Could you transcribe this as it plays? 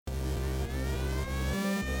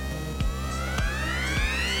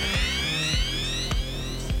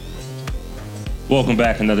Welcome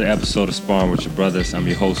back, another episode of Sparring with Your Brothers. I'm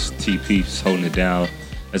your host, T Peeps, holding it down.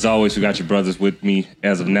 As always, we got your brothers with me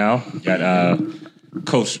as of now. Got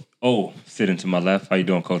Coach O sitting to my left. How you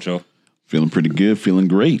doing, Coach O? Feeling pretty good, feeling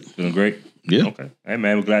great. Feeling great? Yeah. Okay. Hey,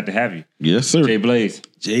 man, we're glad to have you. Yes, sir. Jay Blaze.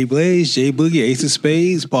 Jay Blaze, Jay Boogie, Ace of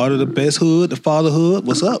Spades, part of the best hood, the fatherhood.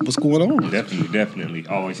 What's up? What's going on? Definitely.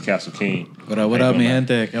 Always Castle King. What up, mi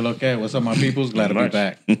gente? Hello, cat. What's up, my peoples? Glad to be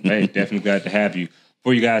back. Hey, definitely glad to have you.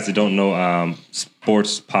 For you guys that don't know,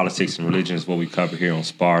 sports, politics, and religion is what we cover here on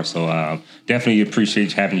SPAR. So definitely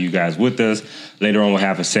appreciate having you guys with us. Later on, we'll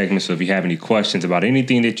have a segment. So if you have any questions about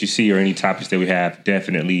anything that you see or any topics that we have,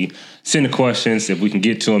 definitely send the questions. If we can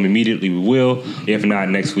get to them immediately, we will. If not,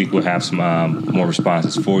 next week we'll have some more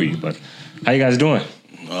responses for you. But how you guys doing?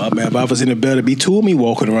 Oh, man, if I was in the bed, it'd be two of me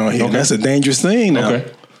walking around here. Okay. That's a dangerous thing now.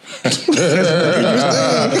 Okay. Bless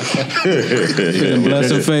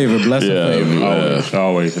and favor.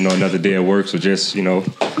 Always. I know another day at work, so just,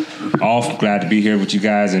 off. Glad to be here with you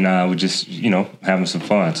guys, and we're just, having some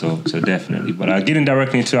fun. So definitely. But getting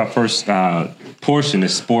directly into our first portion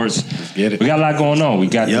is sports. Let's get it. We got a lot going on. We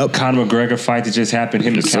got the Conor McGregor fight that just happened.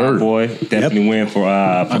 Him and Cowboy. Definitely win for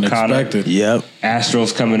Unexpected. Conor. Yep.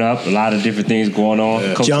 Astros coming up. A lot of different things going on.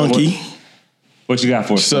 Yeah. Coach, Junkie. What you got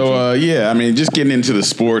for us? So, just getting into the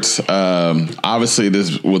sports. Obviously,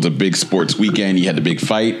 this was a big sports weekend. You had the big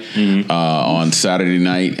fight on Saturday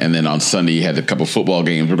night, and then on Sunday, you had a couple football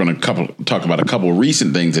games. We're going to talk about a couple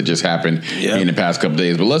recent things that just happened in the past couple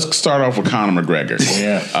days. But let's start off with Conor McGregor.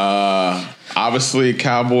 Obviously,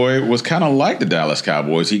 Cowboy was kind of like the Dallas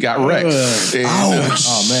Cowboys. He got wrecked. Ouch.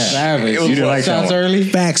 Oh, man. Savage. You didn't like that one. Early?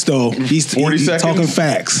 Facts, though. He's 40 seconds. talking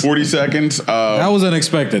facts. 40 seconds. That was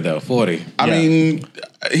unexpected, though. 40. I mean,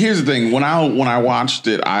 here's the thing. When I watched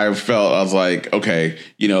it, I was like, okay,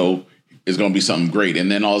 it's going to be something great.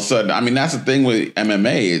 And then all of a sudden, I mean, that's the thing with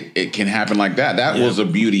MMA. It can happen like that. That was the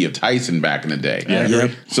beauty of Tyson back in the day. Yeah.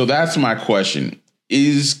 So that's my question.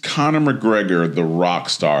 Is Conor McGregor the rock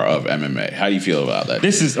star of MMA? How do you feel about that?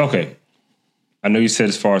 This is, okay. I know you said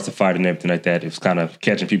as far as the fight and everything like that, it was kind of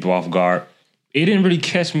catching people off guard. It didn't really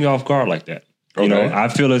catch me off guard like that. Okay. I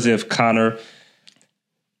feel as if Conor,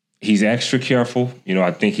 he's extra careful.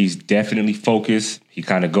 I think he's definitely focused. He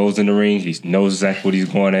kind of goes in the ring. He knows exactly what he's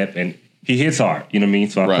going at. And he hits hard. You know what I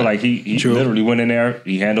mean? So I feel like he literally went in there.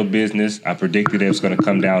 He handled business. I predicted it was going to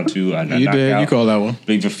come down to a knockout. You did. You called that one. I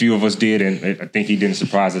believe a few of us did, and I think he didn't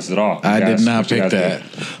surprise us at all. I did not pick that.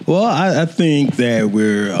 Well, I think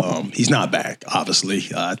that he's not back, obviously.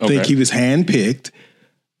 I think he was handpicked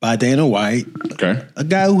by Dana White. Okay. A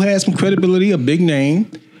guy who has some credibility, a big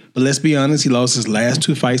name. But let's be honest, he lost his last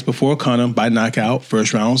two fights before Conor by knockout,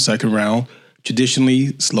 first round, second round.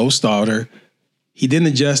 Traditionally, slow starter. He didn't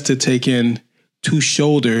adjust to taking two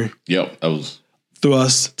shoulder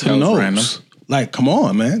thrusts to the nose. Random. Like, come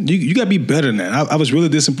on, man. You got to be better than that. I was really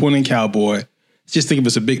disappointed in Cowboy. Just think it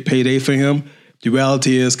was a big payday for him. The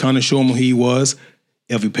reality is Conor showed him who he was.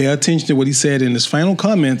 If you pay attention to what he said in his final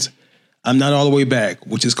comments, I'm not all the way back,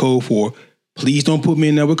 which is code for please don't put me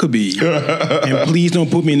in there with Khabib. And please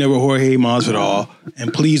don't put me in there with Jorge Masvidal.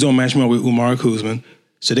 And please don't match me up with Umar Kuzman.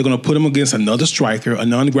 So they're going to put him against another striker, a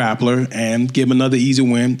non-grappler, and give him another easy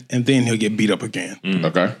win, and then he'll get beat up again.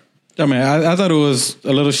 Okay. I mean, I thought it was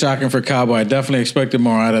a little shocking for Cowboy. I definitely expected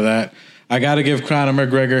more out of that. I got to give Conor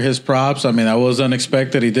McGregor his props. I mean, that was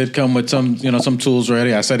unexpected. He did come with some tools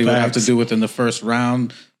ready. I said he would have to do within the first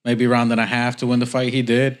round, maybe round and a half to win the fight. He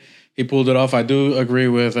did. He pulled it off. I do agree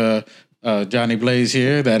with Johnny Blaze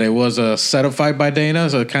here that it was a setup fight by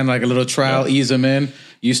Dana, so kind of like a little trial, ease him in.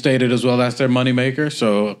 You stated as well that's their moneymaker,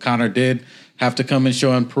 so Conor did have to come and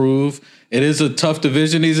show and prove. It is a tough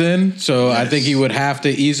division he's in, so I think he would have to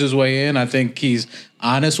ease his way in. I think he's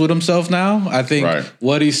honest with himself now. I think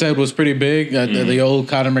what he said was pretty big. The old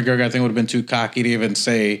Conor McGregor, I think, would have been too cocky to even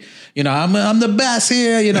say, I'm the best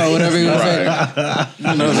here, whatever he was saying.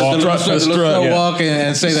 Walk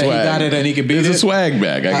and say that he got it and he could beat it. It's a swag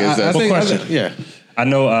bag, I guess. That's the question. I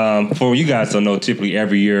know for you guys don't know, typically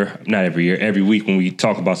every week when we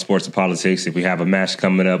talk about sports and politics, if we have a match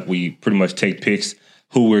coming up, we pretty much take picks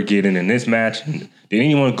who we're getting in this match. Did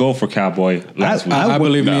anyone go for Cowboy last week? I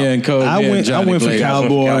believe me and Cody. I went for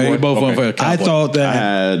Cowboy. We both went for Cowboy.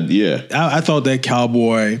 I thought that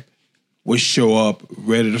Cowboy would show up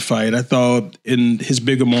ready to fight. I thought in his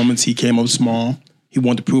bigger moments he came up small. He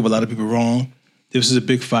wanted to prove a lot of people wrong. This is a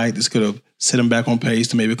big fight. This could have set him back on pace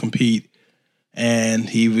to maybe compete. And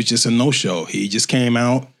he was just a no-show. He just came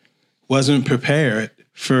out, wasn't prepared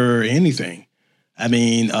for anything. I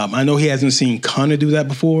mean, I know he hasn't seen Conor do that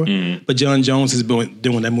before, but John Jones has been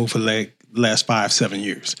doing that move for like the last 5-7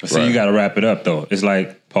 years. So you got to wrap it up, though. It's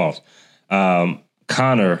like, pause.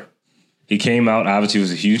 Conor, he came out, obviously it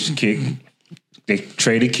was a huge kick. They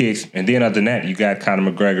traded kicks, and then other than that, you got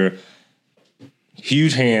Conor McGregor,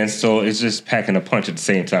 huge hands, so it's just packing a punch at the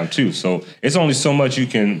same time too. So it's only so much you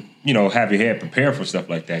can, have your head prepared for stuff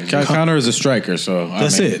like that. Conor is a striker, so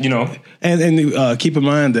that's it. And keep in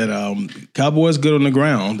mind that Cowboy's good on the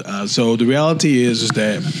ground. So the reality is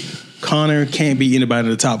that Conor can't beat anybody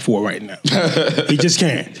in the top 4 right now. He just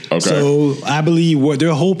can't. Okay. So I believe what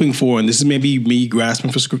they're hoping for, and this is maybe me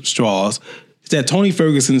grasping for straws, is that Tony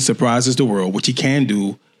Ferguson surprises the world, which he can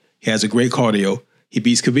do. He has a great cardio. He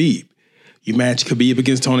beats Khabib. You match Khabib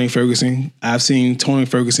against Tony Ferguson. I've seen Tony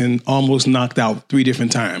Ferguson almost knocked out 3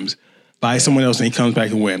 different times by someone else, and he comes back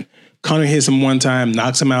and wins. Conor hits him one time,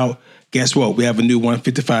 knocks him out. Guess what? We have a new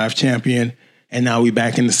 155 champion, and now we're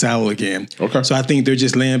back in the saddle again. Okay. So I think they're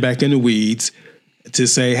just laying back in the weeds to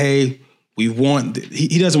say, hey, we want...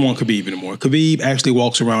 He doesn't want Khabib anymore. Khabib actually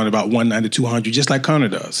walks around about 190, 200, just like Conor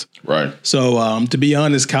does. Right. So to be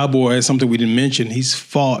honest, Cowboy is something we didn't mention. He's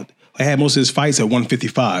fought... I had most of his fights at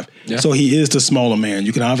 155. Yeah. So he is the smaller man.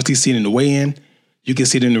 You can obviously see it in the weigh-in. You can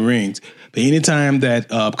see it in the rings. But anytime that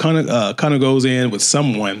Conor goes in with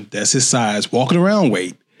someone that's his size, walking around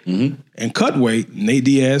weight, and cut weight, Nate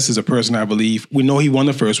Diaz is a person I believe, we know he won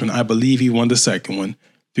the first one. I believe he won the second one,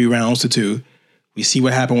 3-2. We see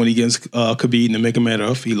what happened when he gets Khabib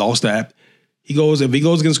Nurmagomedov. He lost that. If he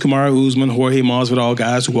goes against Kamaru Usman, Jorge Masvidal,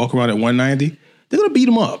 guys who walk around at 190, they're going to beat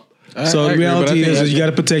him up. So the reality is you got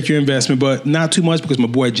to protect your investment, but not too much because my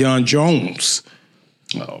boy John Jones.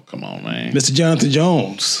 Oh, come on, man. Mr. Jonathan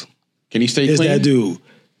Jones. Can he stay clean? Is that dude.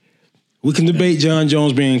 We can debate John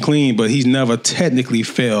Jones being clean, but he's never technically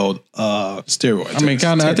failed steroids. I mean,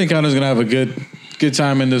 I think Conor's going to have a good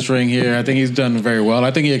time in this ring here. I think he's done very well.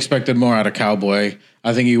 I think he expected more out of Cowboy.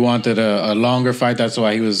 I think he wanted a longer fight. That's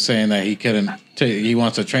why he was saying that he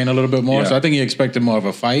wants to train a little bit more. Yeah. So I think he expected more of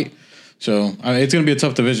a fight. So it's going to be a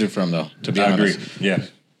tough division for him, though, to be honest. I agree. Yeah.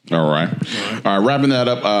 All right. Wrapping that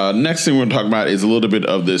up. Next thing we're going to talk about is a little bit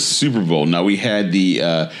of this Super Bowl. Now, we had the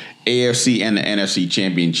AFC and the NFC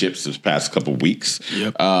championships this past couple of weeks.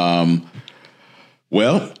 Yep.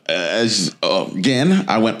 Again,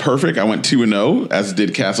 I went perfect. I went 2-0, as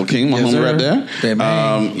did Castle King, my home right there.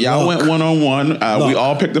 Y'all went 1-on-1. We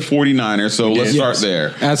all picked the 49ers, so let's start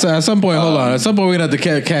there. At some point, hold on. At some point, we're going to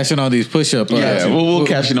have to cash in on these push-ups. We'll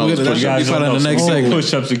cash in on these push-ups. In the next segment.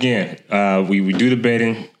 Push-ups again. We do the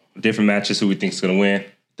betting, different matches, who we think is going to win.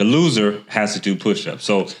 The loser has to do push-ups.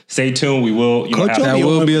 So stay tuned. We will. That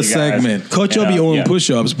will be a segment. Coach will be on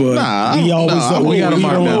push-ups, but we always we got to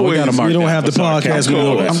mark that. We don't have the podcast.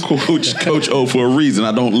 I'm Coach O for a reason.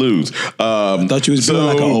 I don't lose. Thought you was built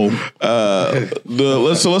like an O.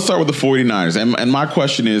 Let's start with the 49ers. And my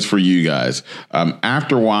question is for you guys.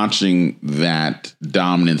 After watching that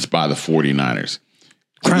dominance by the 49ers,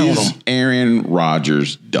 is Aaron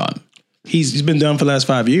Rodgers done? He's been done for the last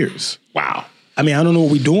 5 years. Wow. I mean, I don't know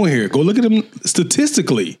what we're doing here. Go look at him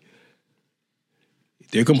statistically.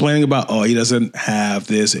 They're complaining about, he doesn't have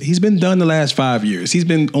this. He's been done the last 5 years. He's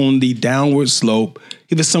been on the downward slope.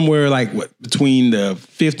 He was somewhere between the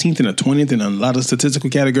 15th and the 20th in a lot of statistical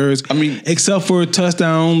categories. I mean, except for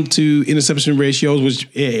touchdown to interception ratios, which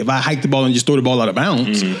if I hike the ball and just throw the ball out of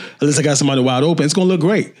bounds, unless I got somebody wide open, it's going to look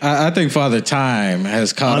great. I think Father Time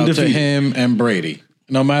has caught up to him and Brady.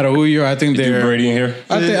 No matter who you are, I think they're... Brady in here?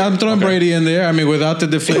 I'm throwing Brady in there. I mean, without the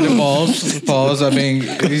deflated balls, I mean,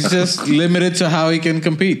 he's just limited to how he can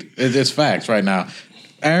compete. It's facts right now.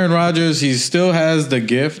 Aaron Rodgers, he still has the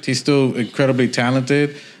gift. He's still incredibly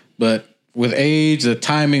talented. But with age, the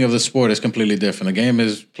timing of the sport is completely different. The game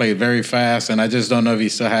is played very fast, and I just don't know if he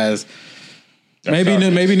still has...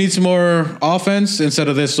 Maybe needs some more offense instead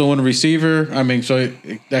of this one receiver. I mean, so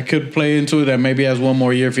that could play into it. That maybe has one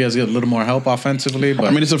more year if he has a little more help offensively. But I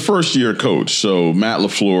mean, it's a first-year coach, so Matt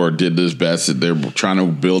LaFleur did his best. They're trying to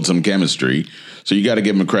build some chemistry, so you got to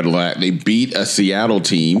give them credit for that. They beat a Seattle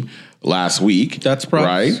team last week. That's props.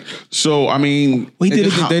 Right. So I mean, he did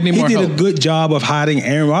a good job of hiding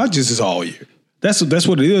Aaron Rodgers all year. That's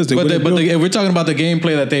what it is. But if we're talking about the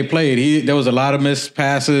gameplay that they played, there was a lot of missed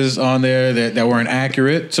passes on there that weren't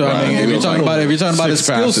accurate. So I mean, if you're talking about his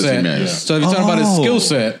skill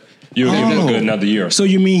set, you'll give him another year. So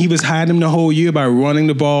you mean he was hiding him the whole year by running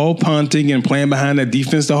the ball, punting, and playing behind that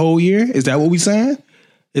defense the whole year? Is that what we're saying?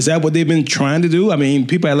 Is that what they've been trying to do? I mean,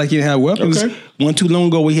 people act like he didn't have weapons. Okay. One too long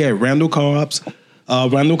ago, we had Randall Cobb.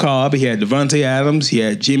 He had Devontae Adams. He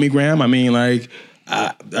had Jimmy Graham. I mean,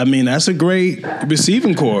 that's a great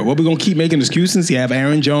receiving core. What, we're going to keep making excuses? You have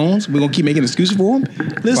Aaron Jones. We're going to keep making excuses for him?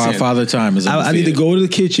 Listen. Father Time is I need to go to the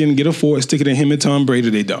kitchen, get a fork, stick it in him and Tom Brady.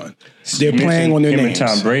 They're done. They're playing on their names. Him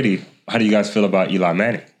and Tom Brady. How do you guys feel about Eli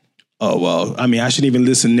Manning? Oh, well, I mean, I shouldn't even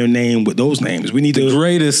listen to their name with those names. We need the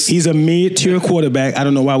greatest. He's a mid-tier quarterback. I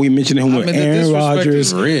don't know why we mentioned him with the Aaron disrespect Rodgers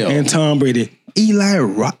is real. and Tom Brady.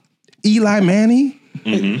 Eli Manning?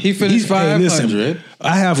 Mm-hmm. He finished 500. Listen,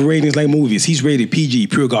 I have ratings like movies. He's rated PG,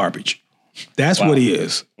 pure garbage. That's what he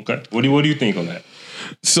is. Okay. What do you think on that?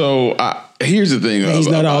 So here's the thing He's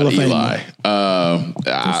not a Hall about of Eli.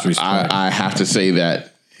 Famer. I have to say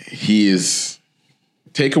that he is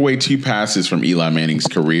take away 2 passes from Eli Manning's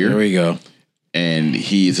career. There we go. And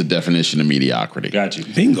he is a definition of mediocrity. Got you.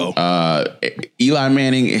 Bingo. Eli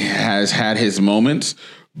Manning has had his moments,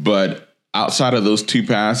 but outside of those 2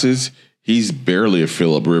 passes, he's barely a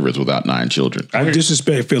Phillip Rivers without 9 children. I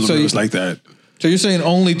disrespect Phillip Rivers like that. So you're saying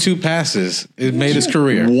only 2 passes it made his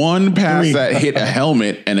career? 1 pass that hit a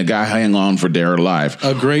helmet and a guy hang on for dear life.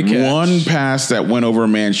 A great catch. 1 pass that went over a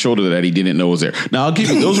man's shoulder that he didn't know was there. Now I'll give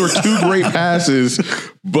you those were 2 great passes,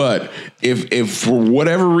 but if for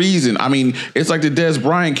whatever reason, I mean, it's like the Dez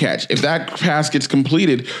Bryant catch. If that pass gets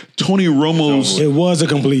completed, Tony Romo's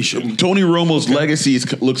legacy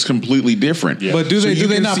looks completely different. Yeah. But do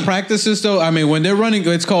they not practice this though? I mean, when they're running,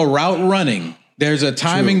 it's called route running. There's a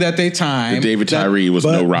timing that they time. The David Tyree was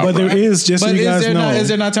no route. But there is, just so you guys know. Is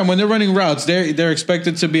there not time? When they're running routes, they're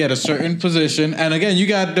expected to be at a certain position. And again, you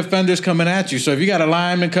got defenders coming at you. So if you got a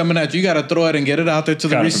lineman coming at you got to throw it and get it out there to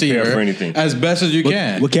the receiver for anything. as best as you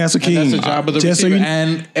can. With Castle King, that's the job of the just so receiver.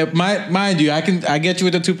 you- And mind you, I get you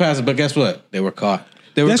with the 2 passes, but guess what? They were caught.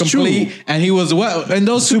 They were That's complete, true. and he was and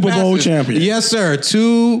those Super Bowl passes, champion. Yes, sir.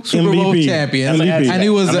 2 Super Bowl MVP. champions, MVP. and he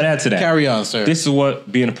was I'm gonna add to that. Carry on, sir. This is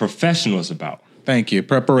what being a professional is about. Thank you. You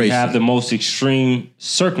Preparation. have the most extreme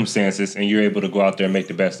circumstances, and you're able to go out there and make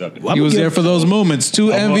the best of it. Well, He was give- there for those moments.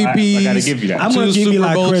 2 I MVPs. gotta give you that. I'm 2 gonna give you Super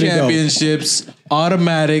like Bowl credit, though. championships.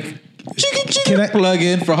 Automatic. Can I- Plug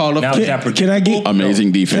in for Hall of Now Fame. that Can I get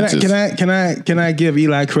Amazing defenses. Can I give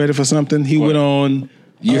Eli credit for something? He went on.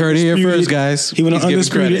 You heard it here Undisputed- first, guys. He went on He's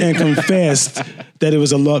giving Undisputed and credit. confessed that it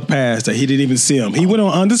was a luck pass, that he didn't even see him. He went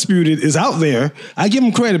on Undisputed, is out there. I give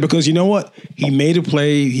him credit because you know what? He made a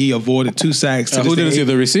play. He avoided 2 sacks. To Who this did it day. see,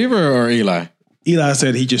 the receiver or Eli? Eli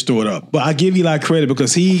said he just threw it up. But I give Eli credit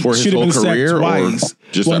because he For his should have whole been sacked career or twice.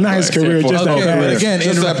 just Well, that not his play? career, just that Okay, pass. but again,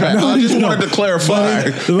 Just that pass. I just wanted to clarify.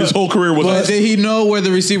 His whole career was. But did he know where the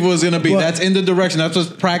receiver was going to be? Well, That's in the direction. That's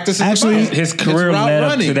what practice is actually, about. His It's career route led up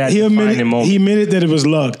running. to that He defining moment. admitted that it was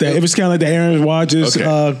luck. That it was kind of like the Aaron Rodgers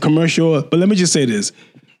commercial. But let me just say this.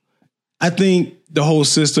 I think the whole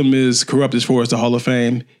system is corrupt as far as the Hall of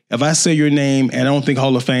Fame. If I say your name and I don't think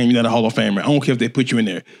Hall of Fame, you're not a Hall of Famer. I don't care if they put you in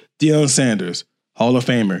there. Deion Sanders, Hall of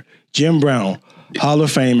Famer. Jim Brown, Hall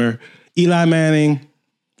of Famer. Eli Manning,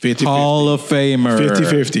 50-50. Hall of Famer.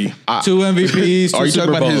 50-50. 2 MVPs, 2 Are you Super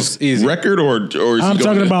talking about Bowls. his Easy. record or is he I'm going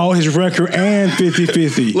talking to- about his record and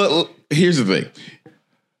 50-50. Look, here's the thing.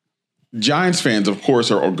 Giants fans, of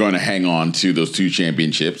course, are going to hang on to those 2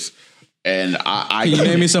 championships. And I Can you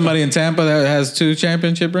name me somebody in Tampa that has 2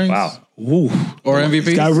 championship rings? Wow. Ooh. Or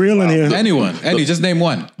MVPs? Got real in here. Anyone. Just name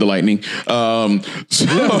one. the Lightning. So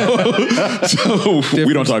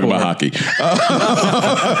we don't talk about hockey.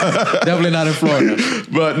 Definitely not in Florida.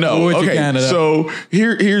 But no, Or to okay. Canada. So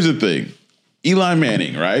here's the thing. Eli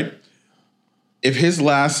Manning, right? If his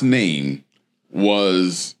last name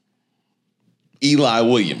was Eli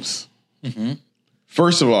Williams,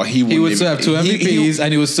 first of all, he He would still have 2 MVPs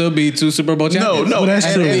and he would still be 2 Super Bowl champions. No, that's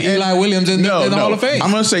and true. be Eli Williams in the Hall of Fame.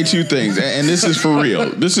 I'm going to say 2 things, and this is for real.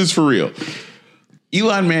 This is for real.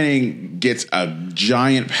 Eli Manning gets a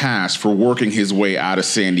giant pass for working his way out of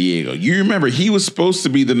San Diego. You remember, he was supposed to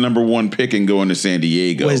be the number 1 pick and going to San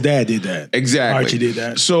Diego. Well, his dad did that. Exactly. Archie did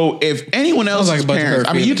that. So if anyone else's like a bunch of parents, hurt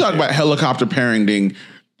I mean, you feelings talk here. about helicopter parenting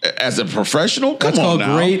as a professional. Come That's on called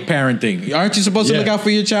now. great parenting. Aren't you supposed to Yeah. look out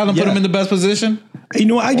for your child and put Yeah. him in the best position? You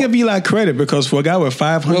know, I give Eli credit because for a guy with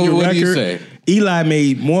 500 What do you record, say? Eli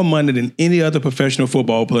made more money than any other professional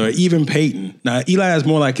football player, even Peyton. Now, Eli is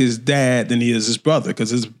more like his dad than he is his brother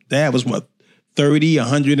because his dad was, 30,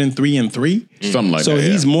 103 and 3? Something like so that.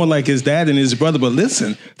 he's more like his dad than his brother. But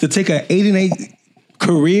listen, to take an 8-8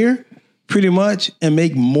 career, pretty much, and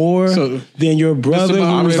make more So, than your brother, Mr. who was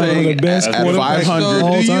I'm one of the saying best at quarterbacks 500 of So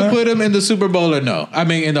all do you time. put him in the Super Bowl or no? I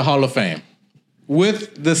mean, in the Hall of Fame.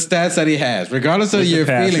 With the stats that he has, regardless of your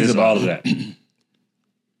Passes, feelings all about of it. that.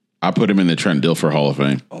 I put him in the Trent Dilfer Hall of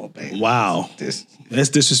Fame. Wow. That's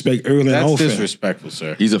disrespect early and That's often. disrespectful,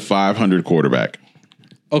 sir. He's a 500 quarterback.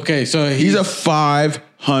 Okay, so He's a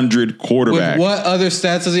 500 quarterback. What other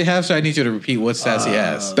stats does he have? So I need you to repeat what stats he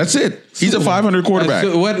has. That's it. He's a 500 quarterback.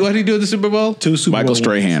 So what did he do at the Super Bowl? 2 Super Michael Bowl.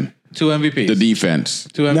 Strahan, 2 MVPs. the defense.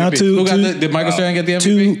 2 MVPs. Now Who got did Michael Strahan get the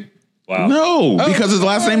MVP? Wow. No, because his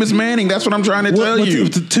last name is Manning. That's what I'm trying to tell you.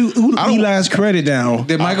 To Eli's credit now.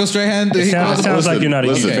 Did Michael Strahan? It sounds like you're not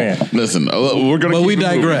a huge fan. Listen, we're going to. But we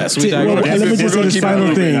digress. We digress. Let me just say this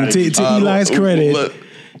final thing. To Eli's credit, let-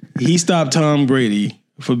 he stopped Tom Brady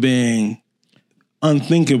for being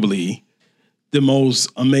unthinkably the most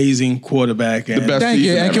amazing quarterback. And best Thank you.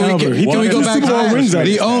 season And can ever. we go back? Super Bowl rings out.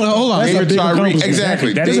 Hold on. That's a David big Tyree, accomplishment.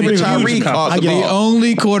 exactly. That is a David big Tyree accomplishment. caught the The ball.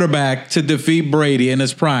 only quarterback to defeat Brady in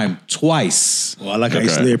his prime twice. Well, I like how he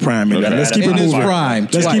Okay. slid prime in. Okay. Let's keep it In his moving. prime.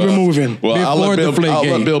 Let's keep it twice. moving. Well, I'll Before let the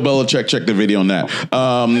Deflategate. Bill Belichick check the video on that.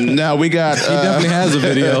 Now we got. He definitely has a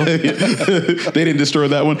video. They didn't destroy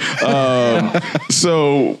that one.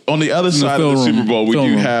 So on the other side of the film Super room. Bowl, we Film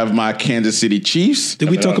do room. have my Kansas City Chiefs. Did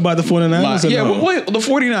we talk about the 49ers? Or Yeah, no? well, the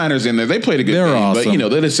 49ers in there. They played a good They're game, awesome. but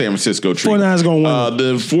they're the San Francisco treat. 49ers gonna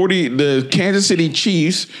win. The Kansas City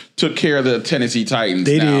Chiefs took care of the Tennessee Titans.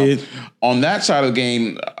 They Now, did. On that side of the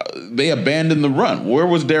game, they abandoned the run. Where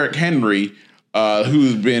was Derrick Henry,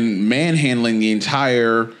 who's been manhandling the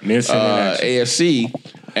entire Missing in action. AFC?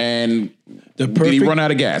 And The did he perfect- run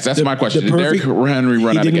out of gas? That's my question. the Did Derrick perfect- Henry run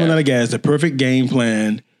out He of didn't gas? run out of gas. The perfect game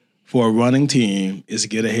plan for a running team is to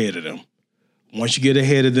get ahead of them. Once you get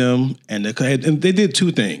ahead of them, and they did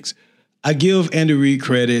two things. I give Andy Reid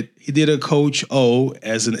credit. He did a Coach O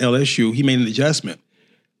as an LSU. He made an adjustment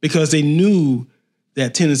because they knew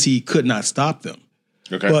that Tennessee could not stop them.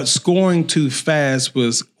 Okay. But scoring too fast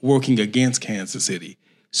was working against Kansas City.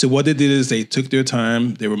 So what they did is they took their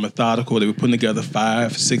time. They were methodical. They were putting together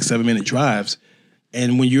 5, 6, 7-minute drives.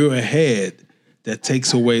 And when you're ahead, that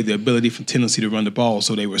takes away the ability for Tennessee to run the ball.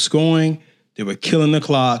 So they were scoring. They were killing the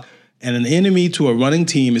clock. And an enemy to a running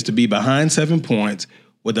team is to be behind 7 points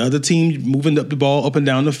with the other team moving up the ball up and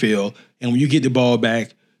down the field. And when you get the ball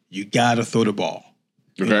back, you got to throw the ball.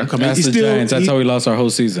 Okay. I mean, That's he's the Giants. That's how we lost our whole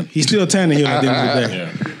season. He's still Tannehill at the end of the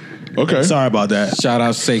day. Yeah. Okay. Sorry about that. Shout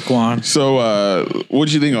out Saquon. So, what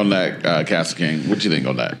did you think on that, Castle King? What did you think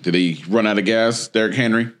on that? Did he run out of gas, Derrick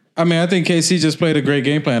Henry? I mean, I think KC just played a great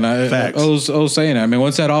game plan. I was saying that. I mean,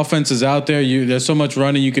 once that offense is out there, there's so much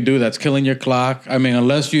running you can do that's killing your clock. I mean,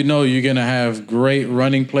 unless you know you're going to have great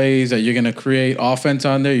running plays, that you're going to create offense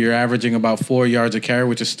on there, you're averaging about 4 yards a carry,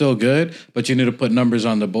 which is still good, but you need to put numbers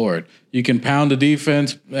on the board. You can pound the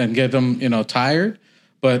defense and get them, tired.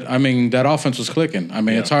 But, I mean, that offense was clicking. I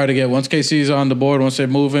mean, it's hard to get. Once KC's on the board, once they're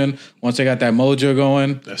moving, once they got that mojo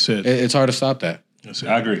going, That's it. It's hard to stop that.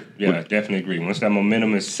 I agree. Yeah, I definitely agree. Once that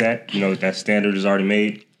momentum is set, that standard is already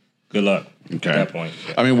made, good luck at that point.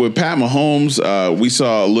 Yeah. I mean, with Pat Mahomes, we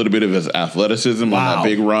saw a little bit of his athleticism on that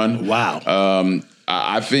big run. Wow.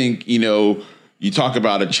 I think, you talk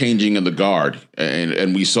about a changing of the guard,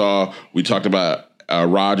 and we talked about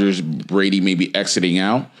Rodgers, Brady maybe exiting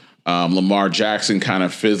out. Lamar Jackson kind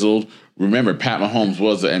of fizzled. Remember, Pat Mahomes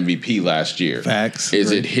was the MVP last year. Facts.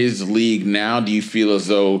 Is it his league now? Do you feel as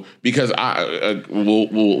though, because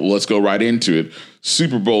let's go right into it.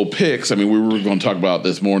 Super Bowl picks. I mean, we were going to talk about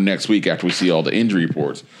this more next week after we see all the injury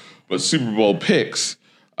reports. But Super Bowl picks,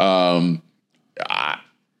 I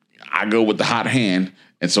go with the hot hand,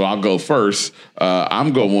 and so I'll go first.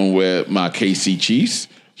 I'm going with my KC Chiefs.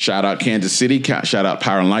 Shout out Kansas City. Shout out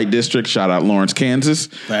Power and Light District. Shout out Lawrence, Kansas.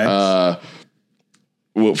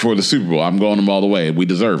 For the Super Bowl. I'm going them all the way. We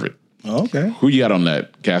deserve it. Okay. Who you got on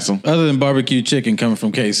that, Castle? Other than barbecue chicken coming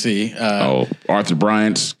from KC. Arthur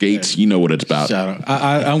Bryant's, Gates, you know what it's about. Shout out.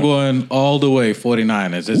 I'm going all the way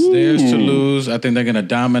 49ers. It's theirs to lose. I think they're going to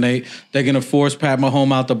dominate. They're going to force Pat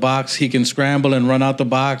Mahomes out the box. He can scramble and run out the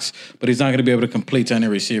box, but he's not going to be able to complete to any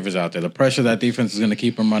receivers out there. The pressure of that defense is going to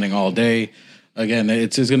keep him running all day. Again,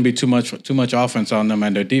 it's going to be too much offense on them,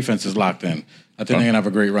 and their defense is locked in. I think they're going to have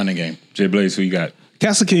a great running game. Jay Blaze, who you got?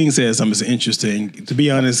 Castle King says something that's interesting. To be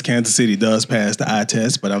honest, Kansas City does pass the eye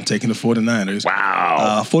test, but I'm taking the 49ers.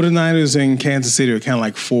 Wow. 49ers and Kansas City are kind of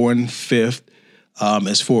like 4th and 5th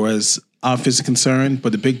as far as offense is concerned,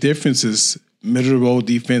 but the big difference is middle of the road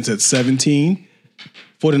defense at 17.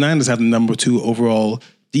 49ers have the number 2 overall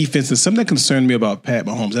defense, and something that concerned me about Pat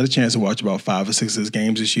Mahomes, I had a chance to watch about 5 or 6 of his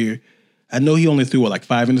games this year. I know he only threw,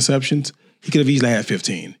 5 interceptions? He could have easily had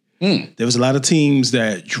 15. There was a lot of teams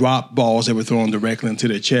that dropped balls that were thrown directly into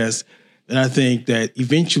their chest. And I think that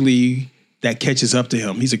eventually that catches up to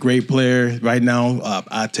him. He's a great player right now.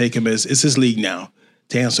 I take him as it's his league now.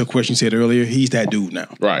 To answer a question you said earlier, he's that dude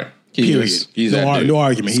now. Right. Period. He's that dude. No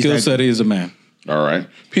argument. Skill set, he is a man. All right.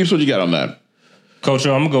 Peeps, what you got on that? Coach,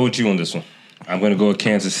 I'm going to go with you on this one. I'm going to go with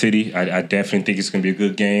Kansas City. I definitely think it's going to be a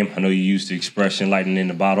good game. I know you used the expression lightning in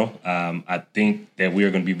the bottle. I think that we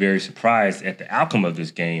are going to be very surprised at the outcome of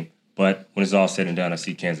this game. But when it's all said and done, I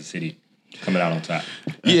see Kansas City coming out on top.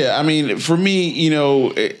 Yeah, I mean, for me, you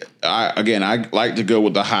know, I like to go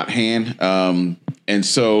with the hot hand. And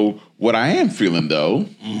so what I am feeling, though,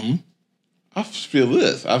 I feel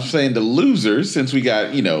this. I'm saying the losers, since we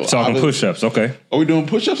got, you know. Talking push-ups, okay. Are we doing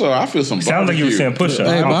push-ups, or I feel some Sounds like you were saying push-ups.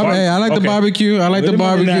 Hey, I like the barbecue. I like the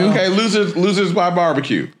barbecue. Okay, losers by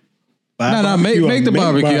barbecue. No, make the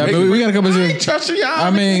barbecue. I mean, we got to come I ain't touching y'all.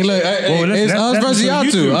 I mean, look, it's us versus y'all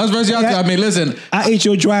two. Us versus y'all two. I mean, listen. I ate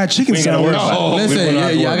your dried chicken sandwich. Listen,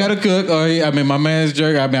 I got to cook. I mean, my man's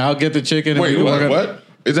jerk. I mean, I'll get the chicken. Wait, what?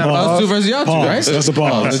 Is that us two versus y'all two, right? That's a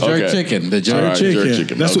pause. The jerk chicken. The jerk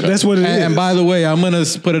chicken. That's what it is. And by the way, I'm going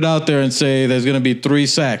to put it out there and say there's going to be 3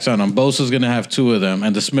 sacks on them. Bosa's going to have 2 of them,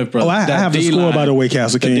 and the Smith brothers. Oh, I have the score, by the way,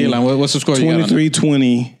 Castle King. The D-line. What's the score you got on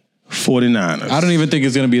 23-20. 49ers. I don't even think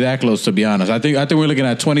it's going to be that close, to be honest. I think we're looking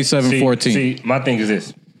at 27-14. See, my thing is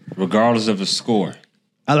this. Regardless of the score,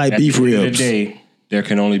 I like beef ribs. At the end of the day, there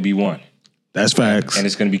can only be one. That's facts. And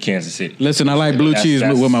it's going to be Kansas City. Listen, I like blue cheese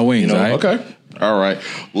with my wings, you know, right? Okay. All right.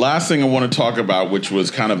 Last thing I want to talk about, which was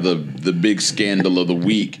kind of the big scandal of the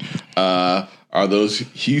week, are those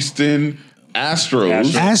Houston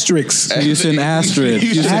Astros. Asterisks. Houston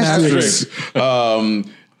Asterisks.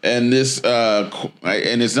 And this,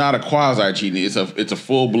 and it's not a quasi cheating; it's a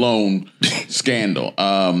full blown scandal.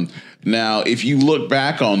 Now, if you look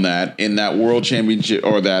back on that in that World Championship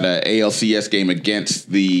or that ALCS game against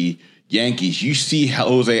the Yankees, you see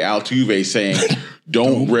Jose Altuve saying,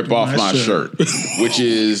 "Don't rip off my shirt," which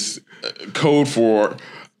is code for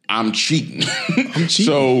I'm cheating. I'm cheating.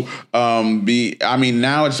 So,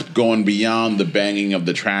 now it's going beyond the banging of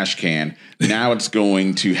the trash can. Now it's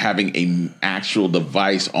going to having an actual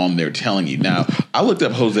device on there telling you. Now, I looked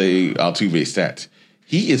up Jose Altuve's stats.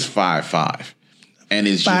 He is 5'5", and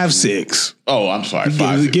is 5'6". Oh, I'm sorry,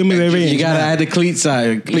 5'6". Give me that range. You got to add the cleat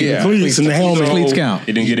side. Cleats and the helmet. Cleats count.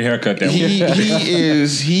 He didn't get a haircut that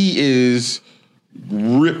He is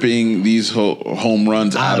ripping these home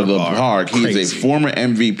runs out of the park. He's a former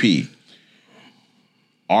MVP.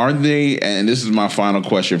 Are they, and this is my final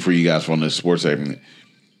question for you guys on this sports segment,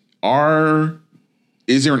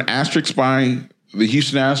 is there an asterisk by the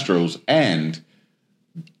Houston Astros, and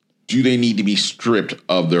do they need to be stripped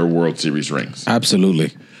of their World Series rings?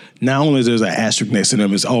 Absolutely. Not only is there an asterisk next to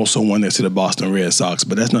them, there's also one next to the Boston Red Sox,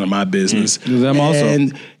 but that's none of my business. Them also.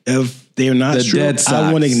 And if they're not The stripped, Dead Sox.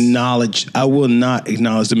 I will not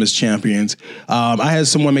acknowledge them as champions. I had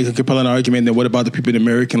someone make a compelling argument that what about the people in the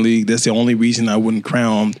American League? That's the only reason I wouldn't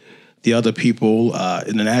crown the other people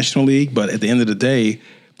in the National League. But at the end of the day,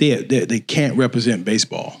 they can't represent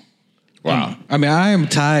baseball. Wow. I mean, I am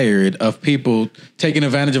tired of people taking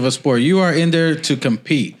advantage of a sport. You are in there to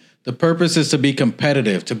compete. The purpose is to be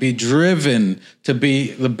competitive, to be driven, to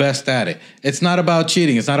be the best at it. It's not about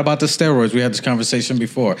cheating. It's not about the steroids. We had this conversation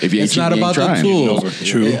before. It's not about the tools.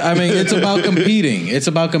 True. I mean, it's about competing. It's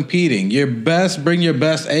about competing. Your best, bring your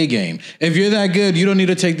best A game. If you're that good, you don't need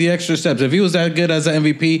to take the extra steps. If he was that good as an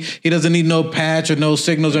MVP, he doesn't need no patch or no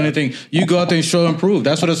signals or anything. You go out there and show and prove.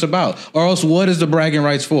 That's what it's about. Or else, what is the bragging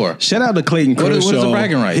rights for? Shout out to Clayton Kershaw. What is the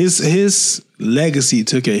bragging rights? His legacy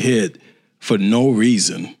took a hit for no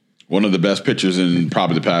reason. One of the best pitchers in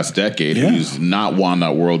probably the past decade who's not won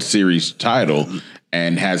that World Series title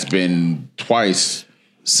and has been twice.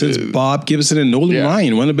 Since Bob Gibson and Nolan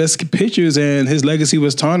Ryan, one of the best pitchers, and his legacy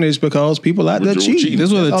was tarnished because people out there cheating.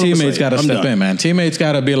 This is where the teammates got to step in, man. Teammates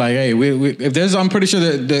got to be like, hey, if there's, I'm pretty sure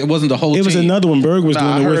that it wasn't the whole team. It was another one. Berg was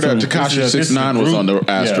doing it with him. Tekashi 6ix9ine was on the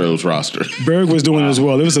Astros roster. Berg was doing it as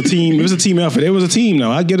well. It was a team. It was a team effort. It was a team.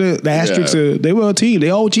 Now I get it. The Asterisks, they were a team.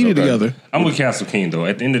 They all cheated together. I'm with Castle King though.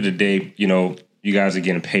 At the end of the day, you know, you guys are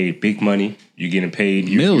getting paid big money. You're getting paid.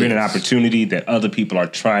 You're in an opportunity that other people are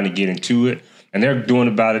trying to get into it. And they're going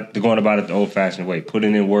about it the old-fashioned way,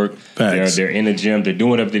 putting in work. They're in the gym. They're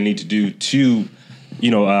doing whatever they need to do to,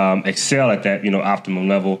 excel at that, optimum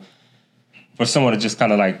level. For someone to just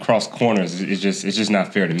kind of like cross corners, it's just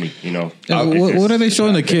not fair to me, What are they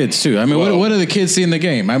showing the kids too? I mean, what do the kids see in the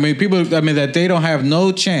game? I mean, that they don't have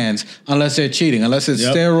no chance unless they're cheating, unless it's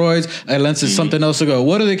steroids, unless it's something else to go.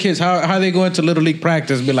 What are the kids? How are they going to little league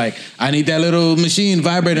practice? And be like, I need that little machine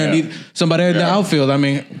vibrator. I need somebody in the outfield. I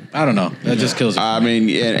mean, I don't know. That just kills it. I mean,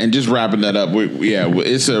 and just wrapping that up.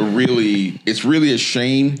 It's really a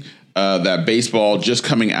shame that baseball just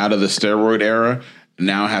coming out of the steroid era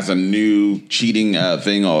now has a new cheating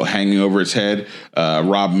thing hanging over its head.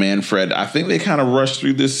 Rob Manfred, I think they kind of rushed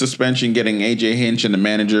through this suspension, getting A.J. Hinch and the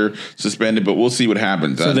manager suspended, but we'll see what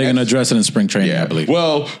happens. So they're going to address it in spring training, I believe.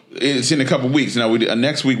 Well, it's in a couple weeks. Now,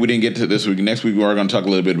 next week we didn't get to this week. Next week we are going to talk a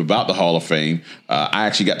little bit about the Hall of Fame. I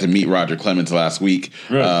actually got to meet Roger Clemens last week.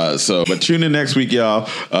 Really? But tune in next week, y'all.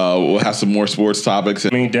 We'll have some more sports topics. I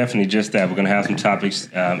mean, definitely just that. We're going to have some topics,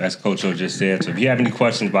 as Coach O just said. So if you have any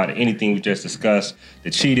questions about anything we just discussed,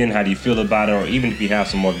 the cheating, how do you feel about it, or even if you have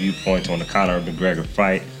some more viewpoints on the Conor McGregor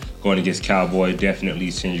fight going against Cowboy,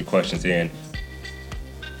 definitely send your questions in.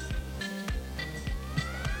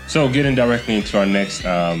 So getting directly into our next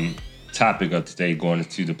topic of today, going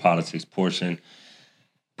into the politics portion,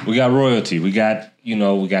 we got royalty. We got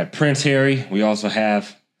Prince Harry. We also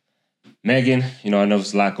have Meghan. I know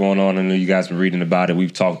there's a lot going on. I know you guys been reading about it.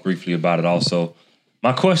 We've talked briefly about it also.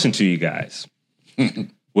 My question to you guys,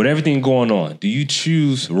 with everything going on, do you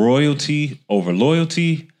choose royalty over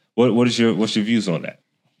loyalty? What's your views on that?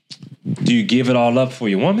 Do you give it all up for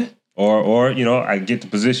your woman? Or I get the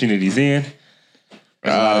position that he's in.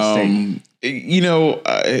 Let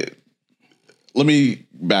me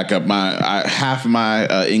back up. Half of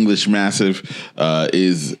my English massive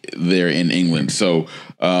is there in England. So,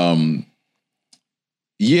 I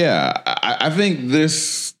think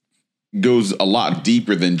this goes a lot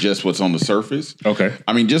deeper than just what's on the surface. Okay.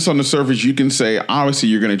 I mean, just on the surface, you can say, obviously,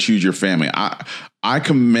 you're going to choose your family. I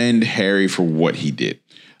commend Harry for what he did,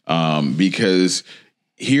 because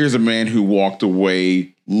here's a man who walked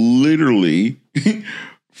away literally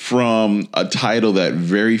from a title that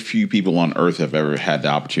very few people on earth have ever had the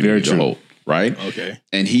opportunity to hold, right? Okay.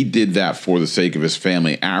 And he did that for the sake of his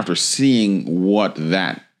family after seeing what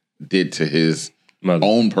that did to his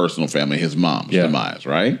own personal family, his mom's demise,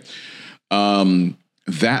 right?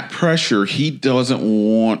 That pressure, he doesn't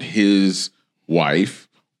want his wife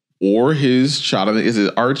or his child. Is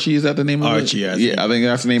it Archie? Is that the name of it? Archie, I think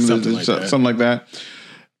that's the name of it. Something like that.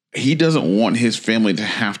 He doesn't want his family to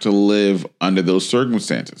have to live under those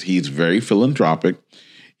circumstances. He's very philanthropic.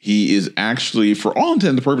 He is actually, for all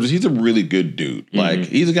intents and purposes, he's a really good dude. Mm-hmm. Like,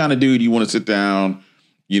 he's the kind of dude you want to sit down,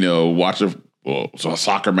 watch a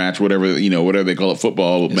soccer match, whatever they call it,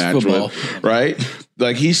 football match, right?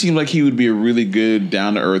 Like, he seems like he would be a really good,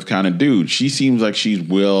 down-to-earth kind of dude. She seems like she's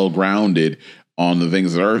well-grounded on the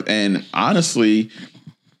things of earth. And honestly,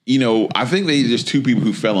 I think they just two people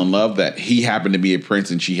who fell in love, that he happened to be a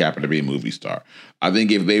prince and she happened to be a movie star. I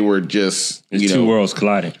think if they were just, two worlds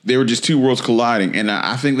colliding. They were just two worlds colliding. And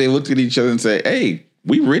I think they looked at each other and said, hey,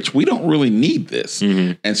 we rich. We don't really need this.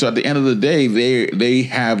 Mm-hmm. And so at the end of the day, they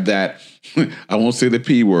have that, I won't say the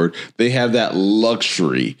P word, they have that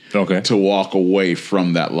luxury to walk away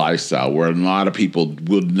from that lifestyle, where a lot of people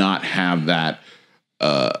would not have that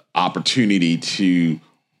opportunity to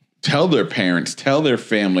tell their parents, tell their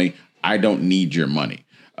family, I don't need your money.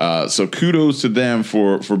 So kudos to them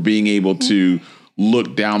for being able to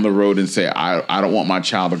look down the road and say, I don't want my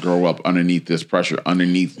child to grow up underneath this pressure,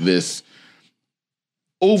 underneath this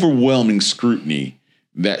overwhelming scrutiny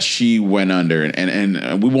that she went under.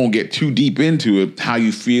 And we won't get too deep into it, how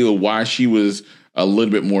you feel, why she was a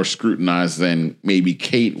little bit more scrutinized than maybe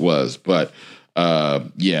Kate was. But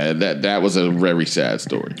that was a very sad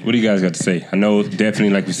story. What do you guys got to say? I know,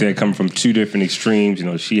 definitely, like we said, coming from two different extremes.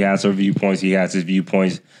 She has her viewpoints, he has his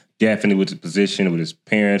viewpoints. Definitely with his position, with his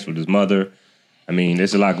parents, with his mother. I mean,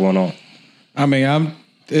 there's a lot going on. I mean,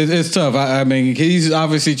 it's tough. I mean, he's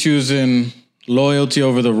obviously choosing loyalty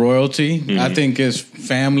over the royalty. Mm-hmm. I think his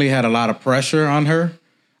family had a lot of pressure on her.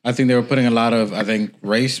 I think they were putting a lot of,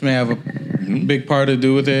 race may have a big part to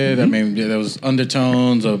do with it. Mm-hmm. I mean, there was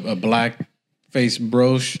undertones of a black face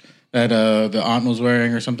brooch that the aunt was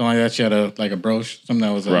wearing or something like that. She had a brooch, something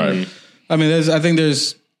that was right. I mean, I think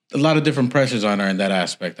there's a lot of different pressures on her in that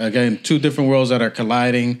aspect. Again, two different worlds that are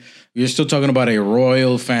colliding. You're still talking about a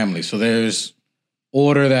royal family, so there's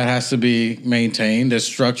order that has to be maintained. There's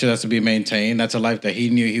structure that has to be maintained. That's a life that he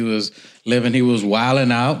knew he was living. He was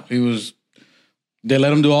wilding out. They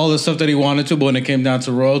let him do all the stuff that he wanted to, but when it came down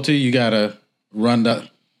to royalty, you gotta run the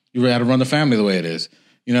family the way it is.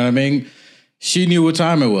 You know what I mean? She knew what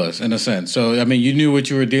time it was, in a sense. So, I mean, you knew what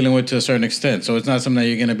you were dealing with to a certain extent. So it's not something that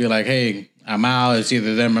you're going to be like, hey, I'm out. It's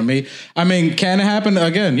either them or me. I mean, can it happen?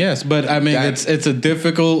 Again, yes. But, I mean, it's a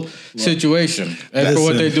difficult situation for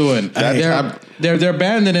what they're doing. They're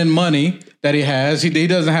abandoning money that he has. He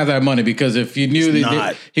doesn't have that money, because if you knew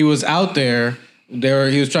that he was out there,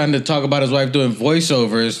 he was trying to talk about his wife doing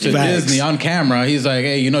voiceovers to Disney on camera. He's like,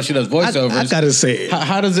 hey, she does voiceovers. I got to say it.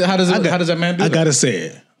 How does that man do that? I got to say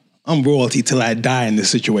it. I'm royalty till I die in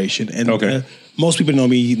this situation. And most people know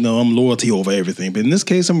me, I'm loyalty over everything. But in this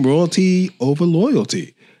case, I'm royalty over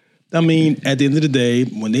loyalty. I mean, at the end of the day,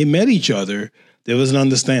 when they met each other, there was an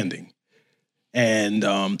understanding. And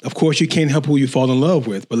of course, you can't help who you fall in love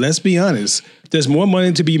with. But let's be honest, there's more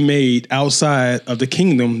money to be made outside of the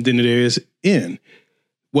kingdom than there is in.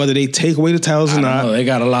 Whether they take away the titles or not. They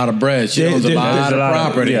got a lot of bread. She owns a lot of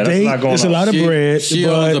property. Yeah, that's a lot going it's on. a lot of bread. She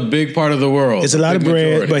owns a big part of the world. It's a lot of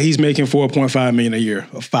bread, but he's making $4.5 million a year,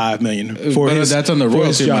 or $5 million for But his. that's on the for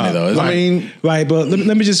his royalty money, job. though, isn't Right. it? I mean, Right, but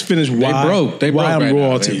let me just finish why They broke why I'm right now.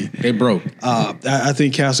 royalty. They broke. I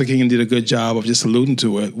think Castle King did a good job of just alluding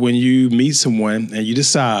to it. When you meet someone and you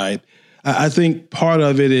decide, I think part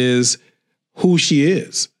of it is who she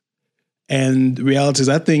is. And the reality is,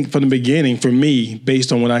 I think from the beginning, for me,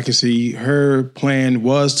 based on what I can see, her plan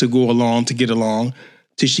was to go along, to get along,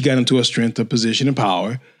 till she got into a strength of position and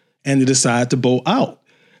power, and to decide to bolt out.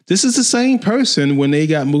 This is the same person when they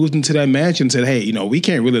got moved into that mansion said, hey, we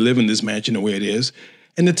can't really live in this mansion the way it is.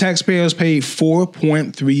 And the taxpayers paid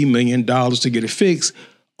 $4.3 million to get it fixed,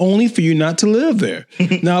 only for you not to live there.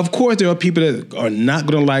 Now, of course, there are people that are not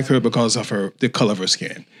going to like her because of the color of her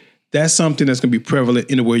skin. That's something that's going to be prevalent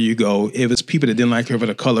anywhere you go. If it's people that didn't like her for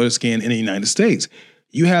the color of her skin in the United States,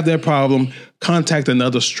 you have that problem, contact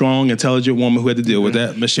another strong, intelligent woman who had to deal with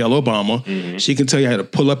that, Michelle Obama. She can tell you how to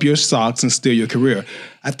pull up your socks and steal your career.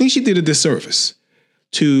 I think she did a disservice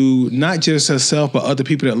to not just herself, but other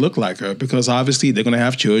people that look like her, because obviously they're going to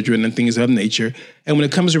have children and things of that nature. And when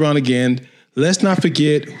it comes around again, let's not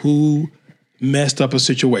forget who messed up a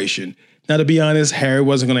situation. Now, to be honest, Harry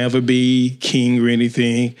wasn't going to ever be king or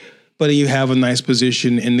anything, but he have a nice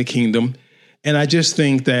position in the kingdom. And I just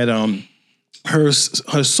think that her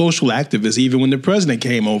social activists, even when the president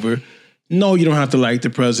came over, no, you don't have to like the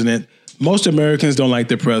president. Most Americans don't like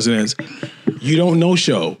their presidents. You don't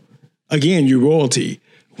no-show. Again, you're royalty.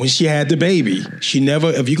 When she had the baby, she never,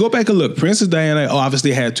 if you go back and look, Princess Diana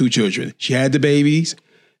obviously had 2 children. She had the babies.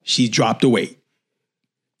 She dropped the weight.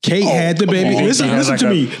 Kate had the baby. Listen to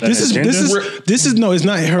me. This is no, it's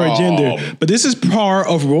not her agenda, but this is part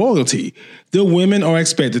of royalty. The women are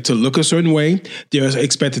expected to look a certain way. They're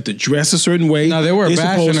expected to dress a certain way. No, they were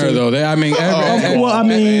bashing her though. They were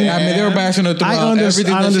bashing her throughout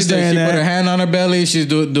everything. I understand that. She put her hand on her belly. She's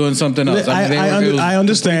doing something else. I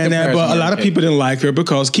understand that, but a lot of people didn't like her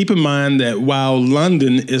because keep in mind that while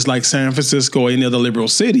London is like San Francisco or any other liberal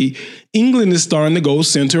city, England is starting to go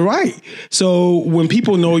center right. So when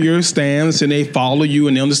people know your stance and they follow you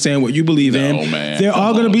and they understand what you believe in, there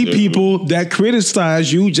are going to be people that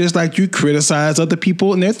criticize you just like you criticize other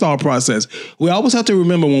people in their thought process. We always have to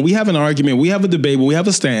remember when we have an argument, we have a debate, when we have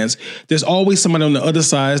a stance, there's always somebody on the other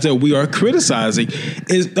side that we are criticizing.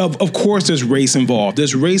 Of course, there's race involved.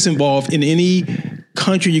 There's race involved in any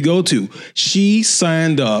country you go to. She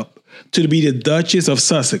signed up to be the Duchess of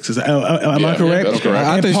Sussex. Am I correct? Yeah, that's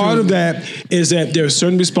correct. And part of that is that there are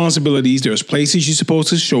certain responsibilities. There's places you're supposed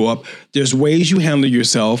to show up. There's ways you handle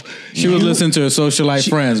yourself. She would listen to her socialite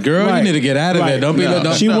friends. Girl, you need to get out of there. Don't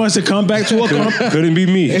be. She wants to come back to her. Couldn't be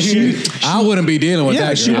me. I wouldn't be dealing with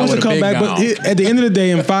that. She wants to come back. But at the end of the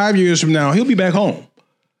day, in 5 years from now, he'll be back home.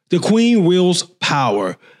 The Queen wields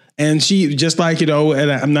power. And she, just like, and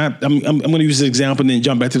I'm going to use this example and then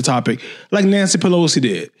jump back to the topic, like Nancy Pelosi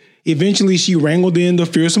did. Eventually, she wrangled in the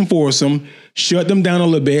fearsome foursome, shut them down a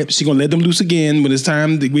little bit. She's going to let them loose again when it's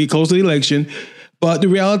time to get close to the election. But the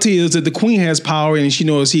reality is that the Queen has power, and she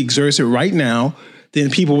knows he exerts it right now, then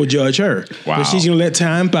people will judge her. Wow. But she's going to let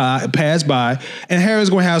time pass by, and Harry's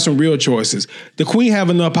going to have some real choices. The Queen have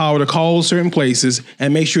enough power to call certain places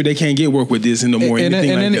and make sure they can't get work with this in the morning. In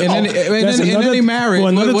any marriage,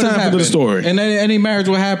 another what time for the story. In any marriage,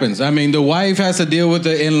 what happens? I mean, the wife has to deal with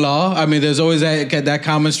the in-law. I mean, there's always that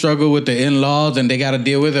common struggle with the in-laws, and they got to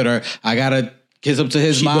deal with it, or I got to kiss up to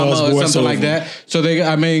his mama or something like that. So you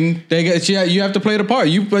have to play the part.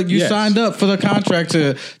 You signed up for the contract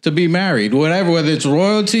to be married, whatever, whether it's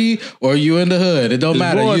royalty or you in the hood, it don't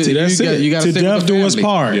matter. Royalty, you got to death do his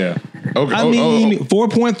part. Yeah. Okay.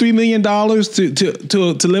 $4.3 million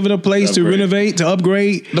to live in a place, to renovate, to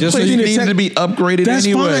upgrade. The place needed to be upgraded that's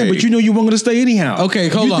anyway. Fine, but you weren't going to stay anyhow. Okay,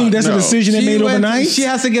 hold on. You think that's a decision they made overnight? She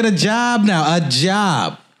has to get a job now. A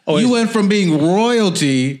job. You went from being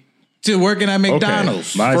royalty to working at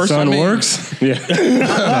McDonald's. Okay. My son works. Yeah. Hey,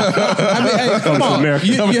 come on.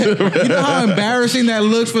 You know how embarrassing that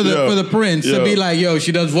looks for the prince to be like,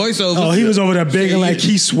 she does voiceovers. Oh, he was over there begging like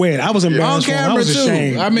he sweat. I was embarrassed for him. I was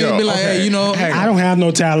ashamed. I mean, be like, hey, I don't have no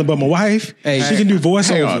talent, but my wife, she can do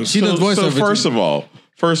voiceovers. She does voiceovers. So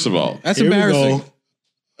first of all, that's embarrassing.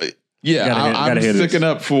 I'm sticking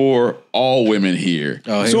up for all women here.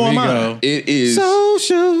 Oh, so am I. It is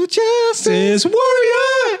social justice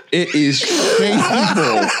warrior. It is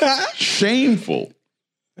shameful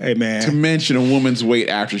Hey man, to mention a woman's weight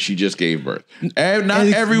after she just gave birth. Not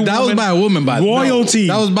every woman. That was by a woman, by the way. royalty.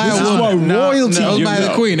 That was by This a is woman. what royalty. That was by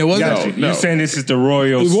the queen. It wasn't. Got you. No. You're saying this is the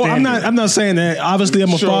royal Well, standard. I'm not saying that. Obviously,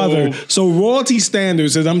 I'm a So- father. So royalty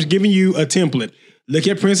standards is I'm giving you a template. Look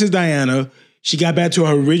at Princess Diana. She got back to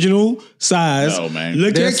her original size. No, man.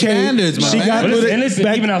 Look There's at Kate. standards, my She man. got But put listen, it and listen,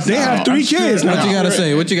 back. even outside, They have 3 I'm sure- kids now. What you gotta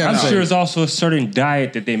say? What you gotta I'm say? sure it's also a certain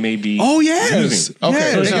diet that they may be Oh yes. using. Okay,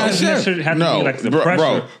 Yes. So it no. doesn't necessarily have to No, be like the bro.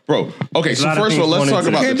 pressure. Okay, There's a so lot of first of all, things let's going talk into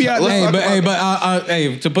about it. Can't be out- let's Hey, talk but about-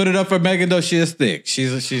 hey, to put it up for Megan though, she is thick.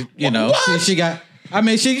 She's you know What? she got. I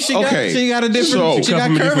mean, she got a different. So- she got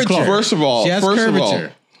Come from a different curvature. cloth. First of all, she has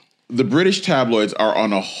curvature. the British tabloids are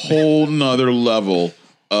on a whole nother level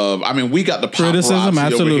of. I mean, we got the Criticism, paparazzi over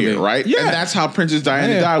absolutely. here, right? Yeah. And that's how Princess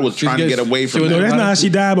Diana Yeah. died. Was She's trying to good. get away She from was- No, that. that's not how she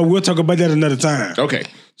died, but we'll talk about that another time. Okay,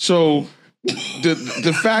 so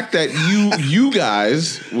the fact that you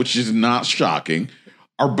guys, which is not shocking,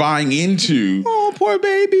 are buying into. Oh, poor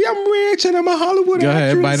baby. I'm rich and I'm a Hollywood Go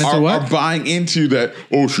ahead, actress. bite into Are what? buying into that?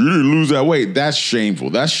 Oh, she didn't lose that weight. That's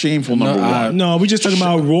shameful. That's shameful. Number one. No, we're just talking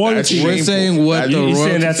about royalty. That's We're shameful. saying what That- the He's royalty-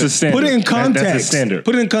 saying that's a standard. Put it in context. That's a standard.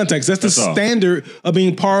 Put it in context. That's That's the all. standard of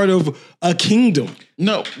being part of a kingdom.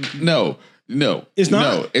 No. It's not? No, it's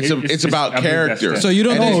about I believe that's character. that. So you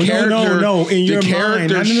don't And think- the No, in your the mind,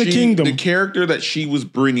 character not in the she- kingdom. The character that she was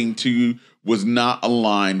bringing to was not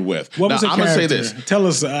aligned with. What now, was her I'm character? gonna say this. Tell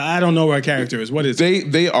us. I don't know what her character is. What is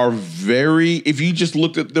it? They are very. If you just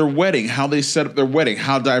looked at their wedding, how they set up their wedding,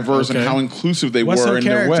 how diverse and Okay. how inclusive they What's were her in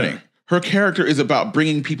their character? wedding. Her character is about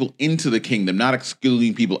bringing people into the kingdom, not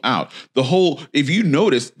excluding people out. The whole, if you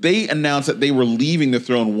notice, they announced that they were leaving the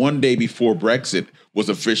throne one day before Brexit was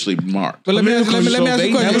officially marked. But let me ask you a So question.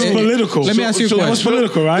 they That was never- political. Let me ask you a So That was question.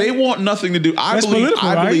 political, right? They want nothing to do. I That's believe. political,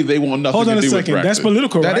 I right? believe they want nothing Hold on to a do second. with Brexit. That's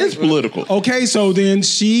political, That right? is political. Okay, so then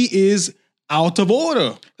she is out of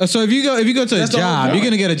order. So if you go to a That's the whole job, point. you're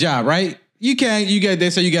gonna get a job, right? You can't. They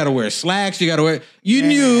say you got to wear slacks. You got to wear. You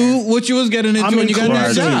knew what you was getting into I'm when you got that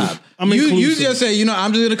inclusive. job. I'm you inclusive. just say,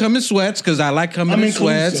 I'm just gonna come in sweats because I like coming I'm in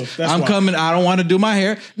sweats. inclusive. That's I'm why. Mm-hmm. coming. I don't want to do my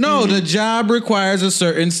hair. No, the job requires a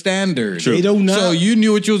certain standard. They do not. So you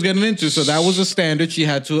knew what you was getting into. So that was a standard she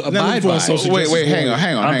had to abide by. for social Wait, justice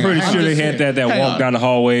hang on. I'm pretty sure they had that Hang walk on. down the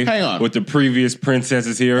hallway Hang on. with the previous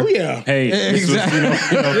princesses here. Oh, yeah. Hey, this was, Exactly.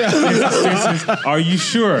 this is- are you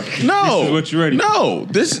sure? No, This is what you're ready. No,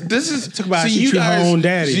 this is Talk about she treat her own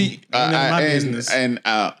daddy. Ain't none of my business.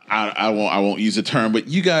 I won't use the term, but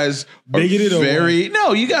you guys are Bigoted or very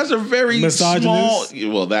no. You guys are very Misogynist?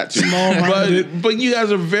 small. Well, that too. Small-minded? but you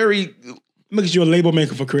guys are very. Make you a label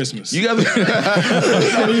maker for Christmas. You guys.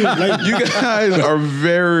 Like, You guys are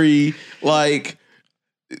very like.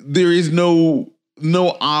 There is no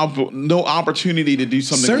opportunity to do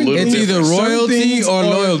something Certain a little It's things- different. either Certain royalty things or are-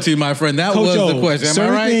 loyalty, my friend. That Coach was O, the question. Am I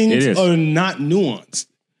certain right? things It is. are not nuanced.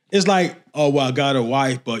 It's like, oh well, I got a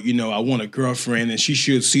wife, but I want a girlfriend, and she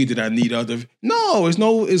should see that I need other. No,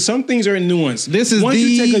 some things are nuanced. This is Once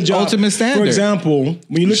you the take a job, ultimate standard. For example,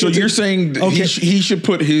 when you look So at you're saying that Okay. he should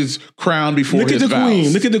put his crown before look his at the vows.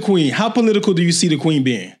 queen. Look at the queen. How political do you see the queen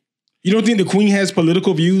being? You don't think the queen has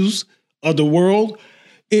political views of the world?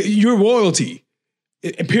 You're royalty.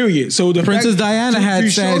 Period. So the Princess fact- Diana to- had to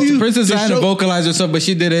said show you- Princess to Diana show- vocalized herself, but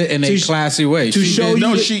she did it in a to- classy way. to She show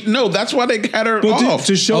did- you- No, that's why they got her But off.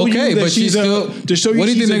 to show Okay, you that but she's she's still. to show you What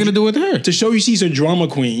do you she's think they're a- gonna do with her? To show you she's a drama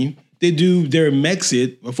queen, they do their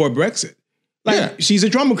Mexit before Brexit. Like Yeah. she's a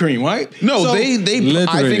drama queen, right? No, So- they I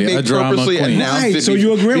Literally think they a drama purposely queen. announced Right, it so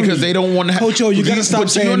you agree with because me. they don't want to have Coach O, you gotta stop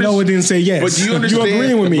saying no and then say yes. But you understand? You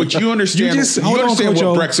agreeing with me? But you understand? hold on, understand Coach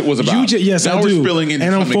O. what Brexit was about? Yes, now I we're do. spilling into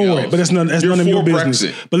and I'm something for else. it, but that's You're none of your for business.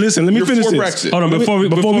 Brexit. But listen, let me You're finish for this. Brexit. Hold on, before we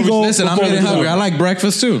go, Listen, I'm before we getting go. hungry. I like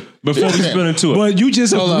breakfast too. Before we spill into it, But you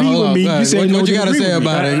just Hold agree on, hold with on. me. Go You ahead. say no. What you to gotta agree say with me.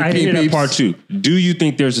 about it? I hear that peeps. part too. Do you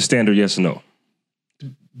think there's a standard? Yes or no?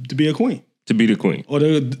 To be a queen To be the queen. or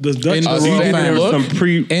the Dutch. In the Do you royal think there was family. some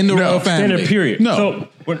pre In the royal standard family. period? No.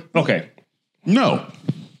 So okay. No,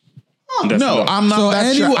 That's no, I'm not So that.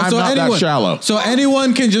 anyone, I'm so not anyone, that shallow. So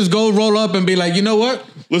anyone can just go roll up and be like, you know what?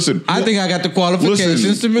 Listen, I think I got the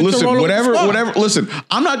qualifications to roll listen, up the whatever, squad. whatever. Listen,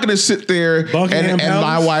 I'm not going to sit there Buckingham and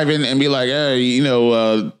my Palace? wife and be like, hey,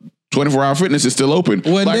 24-hour fitness is still open.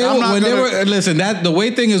 When Like, I'm not they gonna- were listen, that the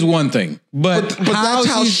weight thing is one thing, but But that's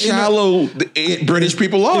how she's in a- shallow British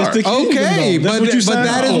people are. It's the kingdom, Okay, though. That's but what you but signed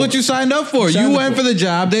that up is for. what you signed up for. Signed You up went for. for the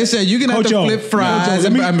job. They said you're gonna have Coach to O, flip fries, Coach O,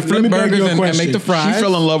 and let me flip beg burgers, you a and make question. the She fries.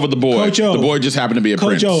 fell in love with the boy. Coach O. The boy just happened to be a Coach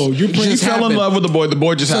prince. O, you She prince fell in happened. love with the boy. The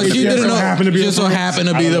boy just So happened she to be a didn't prince. know. happened to be Just the so prince. happened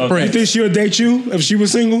to I be don't the know. You prince. think she'll date you if she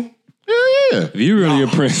was single? If you really a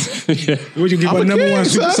prince, yeah. Would you give her number one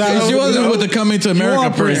super size? She wasn't with the Coming to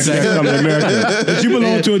America princess. Come to America. But you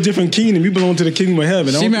belong to a different kingdom. You belong to the kingdom of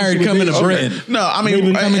heaven. She married Coming to Britain. No, I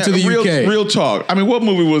mean, Coming to the UK. Real talk. I mean, what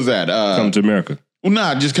movie was that? Come to America. Well,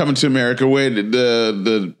 not just Coming to America. Where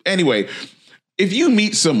the anyway, if you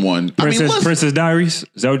meet someone, Princess Diaries.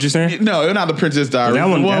 Is that what you're saying? No, not the Princess Diaries. That The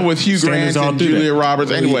one- one that with Hugh Grant standards all and through Julia that.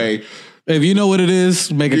 Roberts. Anyway, If you know what it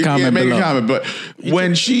is, make a comment make below. a comment. But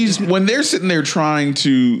when they're sitting there trying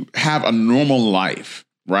to have a normal life,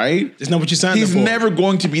 right? That's not what you signed up He's for. never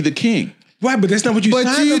going to be the king. Right, but that's not what you But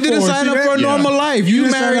signed you up for. didn't sign See up that? for a normal life. You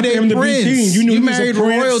didn't sign married up for him a to be prince. king. You knew he was a married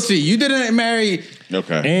prince. royalty. You didn't marry.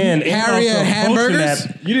 Okay. And Harry also at Hamburgers?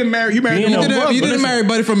 hosting that- You didn't marry. You married You the know, wrong You brother. didn't marry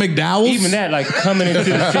Buddy from McDowell's. Even that, like coming into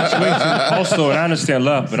the situation, also, and I understand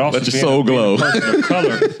love, but also Let your being soul being glow. a person of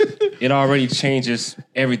color, it already changes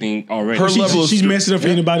everything already. Her level of She's str- messing up for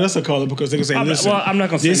anybody else to call it because they're gonna say, I'm not- listen. well, I'm not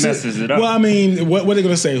gonna say this messes it up. Well, I mean, what are they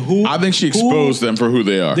gonna say? Who? I think she exposed them for who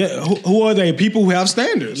they are. Who are they? People who have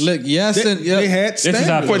standards. Look, yes, they, and yeah. they had This is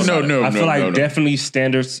how I standards. feel. But no, about it. no, I feel no, like no. definitely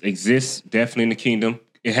standards exist, definitely in the kingdom.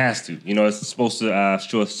 It has to. You know, it's supposed to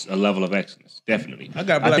show us a level of excellence. Definitely. I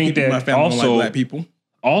got black people in my family. Don't like black people.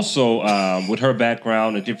 Also, with her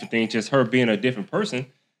background and different things, just her being a different person.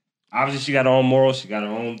 Obviously, she got her own morals. She got her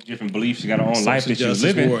own different beliefs. She got her own life that she was Justice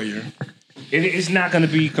living. warrior. It's not going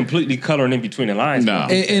to be completely coloring in between the lines. No.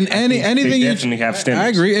 but In anything they you definitely have standards. I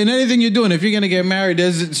agree. In anything you're doing, if you're gonna get married,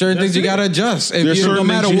 there's certain things you gotta adjust. If There's you, no certain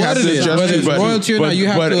matter things you what have it to is, adjust whether to, it's royalty or not, you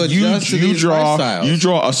have to adjust to these lifestyles. You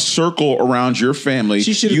draw a circle around your family.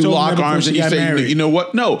 She should've You told lock them before arms she and you got say, married. you know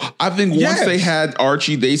what? No, I think once Yes. they had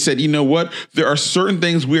Archie, they said, you know what? There are certain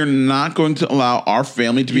things we're not going to allow our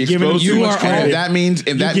family to be You're giving them exposed too to. much And credit. if that means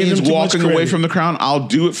You're giving them too much walking away credit. from the crown, I'll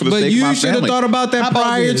do it for the But sake of my you should have family. thought about How that about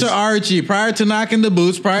prior this? to Archie, prior to knocking the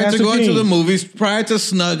boots, prior Castle to going to King. the movies, prior to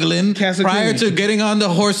snuggling, Castle prior King. to getting on the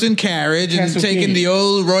horse and carriage and Castle taking King. the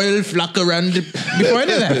old royal flock around before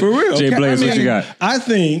any of that. For real. Jay Blaze, what you got? I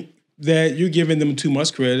think that you're giving them too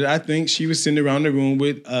much credit. I think she was sitting around the room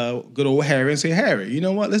with good old Harry and say, Harry, you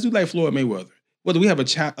know what? Let's do like Floyd Mayweather. Whether we have a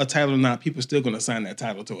title or not, people are still going to assign that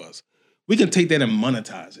title to us. We can take that and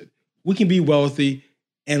monetize it. We can be wealthy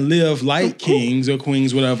and live like kings or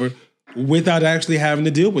queens, whatever, without actually having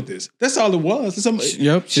to deal with this. That's all it was.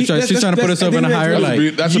 Yep. She's trying to put herself in a higher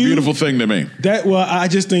light. That's a beautiful thing to me. I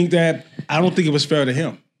just think that I don't think it was fair to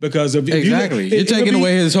him because of Exactly. You're taking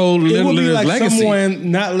away his whole it would be little like legacy.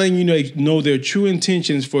 someone not letting you know their true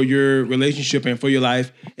intentions for your relationship and for your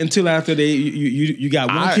life until after you got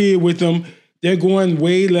one kid with them. They're going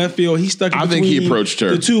way left field. He's stuck in I between think he approached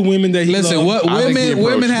her. the two women that he Listen, loved. what I think he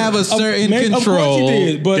women approached have her. a certain Of course control. he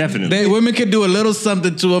did, but Definitely. Women can do a little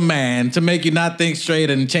something to a man to make you not think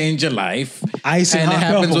straight and change your life. Ice and and it hot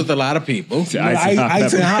happens pepper. with a lot of people. Ice and hot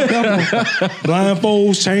Ice and hot pepper,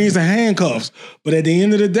 blindfolds, chains, and handcuffs. But at the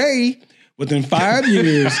end of the day, within 5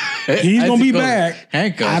 years, he's gonna be Icicles, back.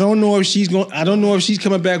 handcuffs. I don't know if she's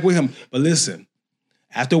coming back with him. But listen,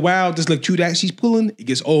 after a while, this like that she's pulling, it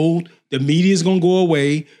gets old. The media's gonna go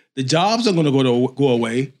away. The jobs are gonna go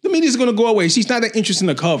away. The media's gonna go away. She's not that interested in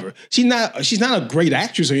the cover. She's not a great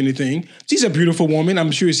actress or anything. She's a beautiful woman.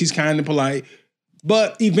 I'm sure she's kind and polite.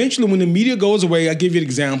 But eventually, when the media goes away, I'll give you an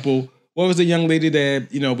example. What was the young lady that,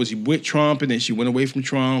 was with Trump and then she went away from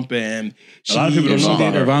Trump and she, A lot of people don't know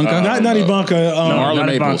about her. Ivanka? Not Ivanka. Marla not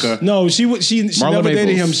Maples. Ivanka. No, she never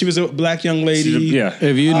dated Maples. him. She was a black young lady. Yeah.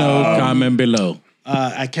 If you know, comment below.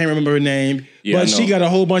 I can't remember her name, Yeah, I but she know. got a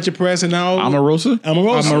whole bunch of press and now Omarosa?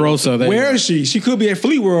 Omarosa, there you Where go. is she? She could be at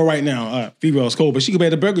Flea World right now. Flea World's cold, but she could be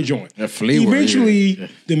at the burger joint. At Flea World, Eventually,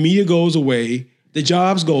 the media goes away, the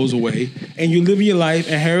jobs goes away, and you live your life.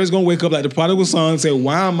 And Harry's gonna wake up like the prodigal son and say,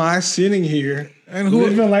 "Why am I sitting here And who-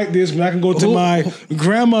 living like this when I can go to my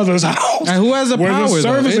grandmother's house?" And who has the where power? the Though?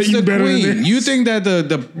 service It's that you the better than queen. this. You think that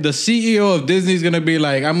the CEO of Disney is gonna be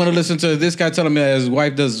like, I'm gonna listen to this guy telling me that his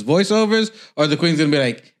wife does voiceovers, or the queen's gonna be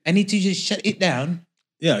like, I need to just shut it down.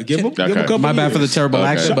 Yeah, give him a Okay. couple. My bad for the years. terrible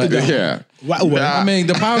accent, but yeah. I mean,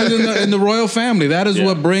 the power is in the royal family. That is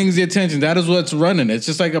what brings the attention. That is what's running. It's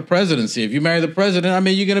just like a presidency. If you marry the president, I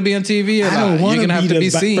mean, you're gonna be on TV a I lot. don't want You're gonna have to the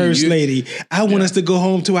be seen. first You- lady. I want us to go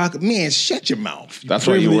home to our man. Shut your mouth. That's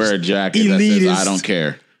why you wear a jacket that says, I don't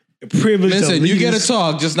care. Privileged. Listen, you get to elitist.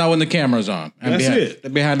 talk just not when the camera's on. And That's behind,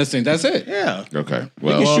 it. Behind the scenes, that's it. Yeah. Okay. You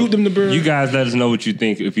Well, can shoot them to bird. You guys let us know what you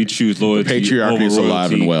think if you choose loyalty. patriarchy over is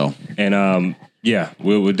alive royalty. and well. And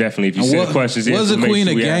we'll definitely, if you send questions in, was the we'll make queen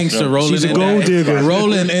sure a we answer gangster them. rolling She's a in gold that, digger.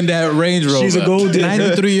 rolling in that Range Rover? She's a gold digger.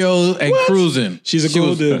 93-year-old and cruising. She's a She gold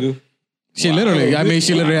was- digger. She literally, I mean,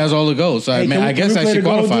 she literally has all the goals. So I Hey, mean, can I we guess play that she the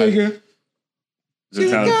gold qualified. digger? Is it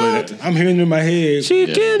time to play that? I'm hearing it in my head. She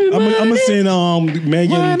give me I'm gonna send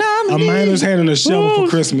Megan When I'm a miner's hand on a shovel for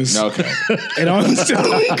Christmas. Okay. And I'm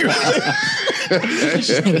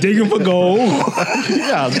digging for gold.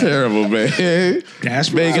 Y'all terrible, man.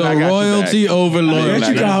 That's Megan, right. I got you royalty back. over loyalty. bet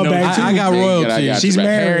you got her back, too. I got Megan, royalty. I got She's you back.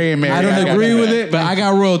 married. Harry and Mary, I don't got agree you with back. it, but I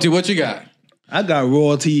got royalty. What you got? I got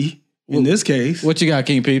royalty in this case. What you got,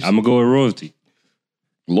 King Peeps? I'm gonna go with royalty.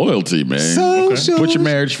 Loyalty, man. So, Put your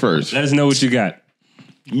marriage first. Let us know what you got.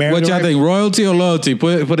 What y'all think? Royalty or loyalty?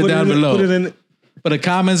 Put it down below. Put it in. Put the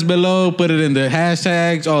comments below. Put it in the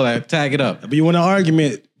hashtags. All that. Tag it up. If you want an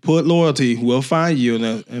argument, put loyalty. We'll find you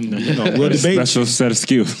and we'll debate you. Special set of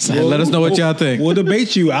skills. And let us know what y'all think. We'll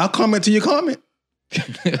debate you. I'll comment to your comment.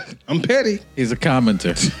 I'm petty. He's a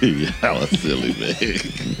commenter. Y'all are silly,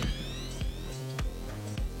 man.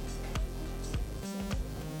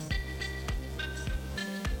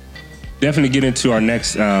 Definitely get into our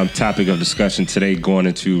next topic of discussion today, going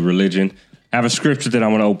into religion. I have a scripture that I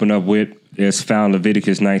want to open up with. It's found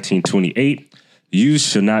Leviticus 19:28. You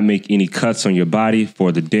shall not make any cuts on your body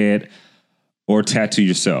for the dead or tattoo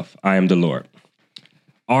yourself. I am the Lord.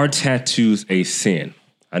 Are tattoos a sin?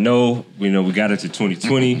 I know, we got into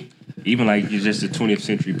 2020, even like just the 20th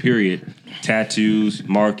century period, tattoos,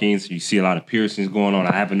 markings, you see a lot of piercings going on.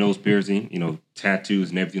 I have a nose piercing,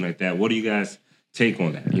 tattoos and everything like that. What do you guys take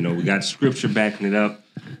on that? We got scripture backing it up.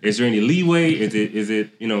 Is there any leeway? Is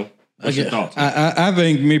it what's your thoughts? I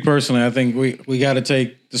think, me personally, I think we got to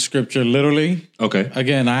take the scripture literally. Okay.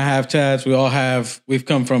 Again, I have tats. We all have. We've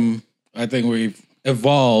come from. I think we've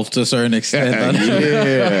evolved to a certain extent.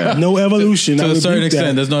 Yeah. No evolution. To I a certain rebuke extent,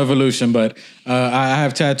 that. there's no evolution. But I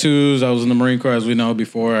have tattoos. I was in the Marine Corps, as we know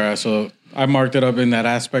before. So I marked it up in that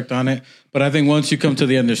aspect on it. But I think once you come to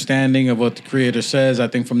the understanding of what the Creator says, I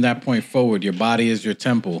think from that point forward, your body is your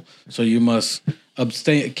temple. So you must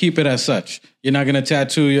keep it as such. You're not going to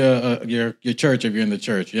tattoo your church if you're in the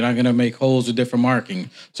church. You're not going to make holes with different marking.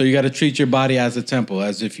 So you got to treat your body as a temple,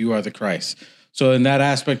 as if you are the Christ. So in that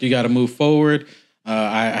aspect, you got to move forward.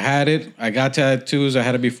 I had it. I got tattoos. I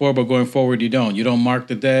had it before, but going forward, you don't. You don't mark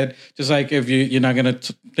the dead. Just like if you're not going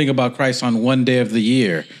to think about Christ on one day of the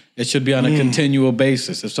year. It should be on a continual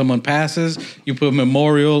basis. If someone passes, you put a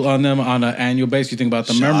memorial on them on an annual basis. You think about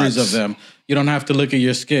the memories of them. You don't have to look at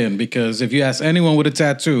your skin, because if you ask anyone with a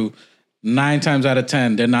tattoo, 9 times out of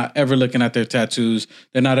 10, they're not ever looking at their tattoos.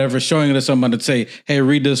 They're not ever showing it to someone to say, hey,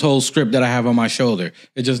 read this whole script that I have on my shoulder.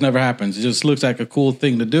 It just never happens. It just looks like a cool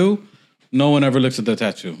thing to do. No one ever looks at the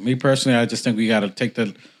tattoo. Me personally, I just think we got to take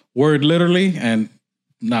the word literally and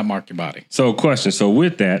not mark your body. So question. So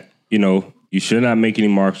with that, you should not make any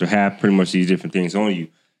marks or have pretty much these different things on you.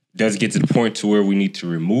 Does it get to the point to where we need to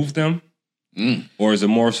remove them? Or is it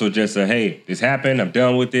more so just hey, this happened, I'm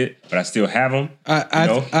done with it, but I still have them?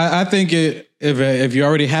 I think if you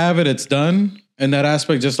already have it, it's done. In that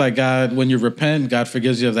aspect, just like God, when you repent, God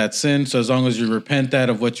forgives you of that sin. So as long as you repent that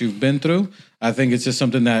of what you've been through, I think it's just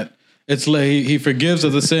something that it's like he forgives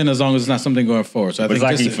of the sin as long as it's not something going forward. So I But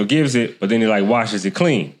think it's like he forgives it, but then he washes it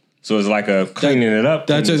clean. So it's like a cleaning it up.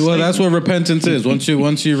 That's what repentance is. Once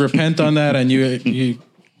you repent on that and you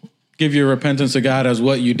give your repentance to God as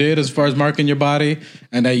what you did as far as marking your body,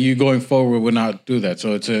 and that you going forward would not do that.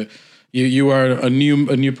 So it's you are a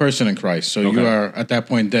new person in Christ. So you are at that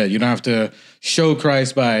point dead. You don't have to show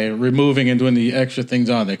Christ by removing and doing the extra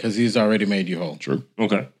things on there, because He's already made you whole. True.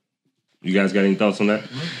 Okay. You guys got any thoughts on that?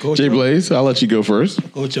 Jay Blaze, I'll let you go first.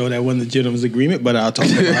 Coach O, that wasn't a gentleman's agreement, but I'll talk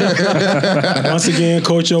about it. Once again,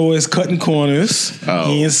 Coach O is cutting corners.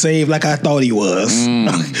 He ain't saved like I thought he was.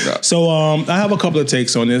 So I have a couple of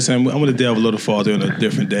takes on this, and I'm going to delve a little farther on a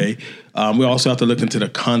different day. We also have to look into the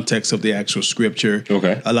context of the actual scripture.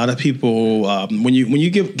 Okay. A lot of people, when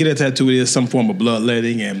you get a tattoo, it is some form of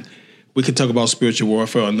bloodletting, and we could talk about spiritual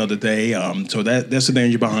warfare another day. So that's the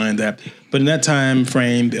danger behind that. But in that time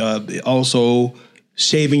frame, also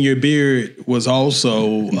shaving your beard was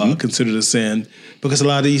also considered a sin, because a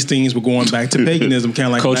lot of these things were going back to paganism, kind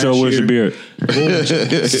of like Coach O, where's your beard?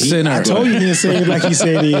 Sinner. I told you he didn't say it like he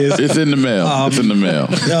said he is. It's in the mail. It's in the mail.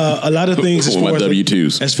 A lot of things as With far my as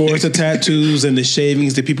W-2s. as far as the tattoos and the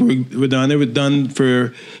shavings that people were done, they were done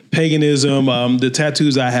for paganism. The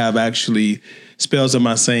tattoos I have actually spells of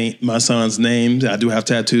my son's names. I do have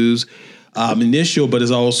tattoos. Initial, but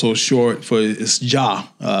it's also short for it's Jah.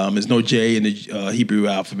 There's no J in the Hebrew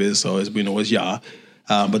alphabet, so as we know, it's Yah,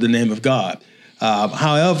 but the name of God.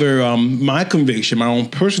 However, my conviction, my own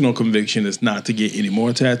personal conviction, is not to get any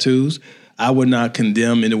more tattoos. I would not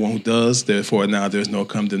condemn anyone who does. Therefore, now there's no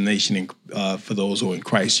condemnation for those who are in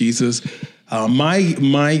Christ Jesus.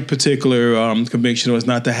 My particular conviction was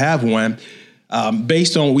not to have one.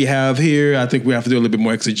 Based on what we have here, I think we have to do a little bit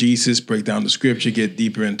more exegesis, break down the scripture, get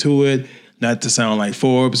deeper into it. Not to sound like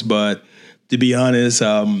Forbes, but to be honest,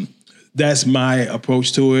 that's my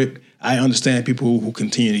approach to it. I understand people who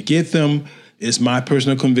continue to get them. It's my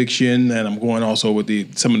personal conviction, and I'm going also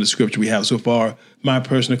with some of the scripture we have so far. My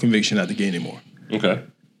personal conviction not to get any more. Okay.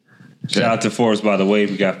 Shout out to Forbes, by the way.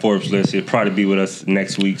 We got Forbes list. He'll probably be with us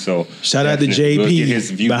next week. So shout out to JP we'll get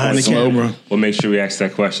his behind the camera. We'll make sure we ask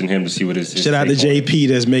that question to him to see what his shout out to JP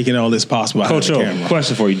that's making all this possible. Coach O,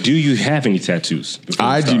 question for you: do you have any tattoos?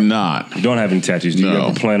 I do not. You don't have any tattoos. Do you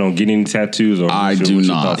ever plan on getting any tattoos? Or I do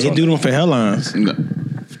not. They do them for headlines. No.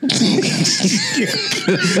 I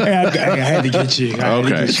had to get you.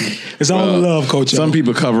 Okay. It's all love, Coach. Some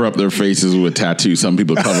people cover up their faces with tattoos. Some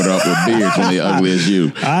people cover it up with beards when they're ugly as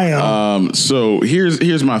you. I am. So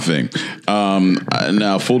here's my thing.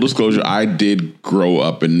 Now, full disclosure, I did grow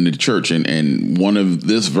up in the church, and one of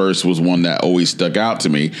this verse was one that always stuck out to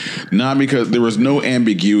me. Not because there was no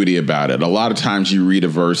ambiguity about it. A lot of times you read a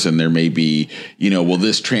verse and there may be, well,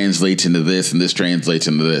 this translates into this and this translates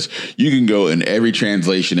into this. You can go in every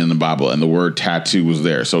translation in the Bible, and the word tattoo was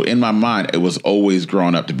there. So in my mind, it was always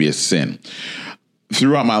grown up to be a sin.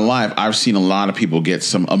 Throughout my life, I've seen a lot of people get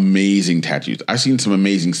some amazing tattoos. I've seen some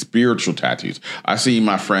amazing spiritual tattoos. I've seen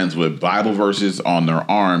my friends with Bible verses on their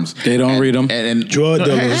arms. They don't read them. And drug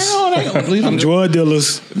dealers. Drug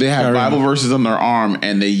dealers. They have Bible verses on their arm,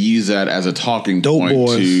 and they use that as a talking Dope point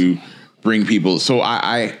boys. to bring people. So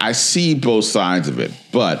I see both sides of it.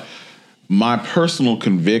 But my personal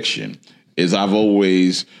conviction is I've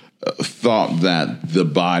always thought that the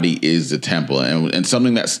body is the temple, and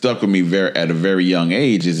something that stuck with me at a very young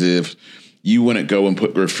age is if you wouldn't go and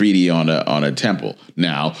put graffiti on a temple.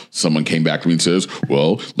 Now, someone came back to me and says,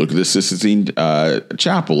 well, look at the Sistine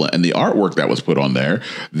Chapel and the artwork that was put on there,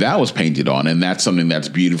 that was painted on, and that's something that's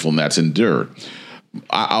beautiful and that's endured.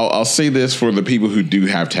 I'll say this for the people who do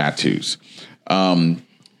have tattoos.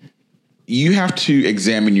 You have to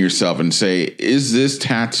examine yourself and say, is this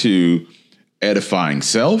tattoo edifying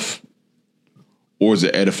self, or is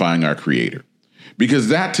it edifying our Creator? Because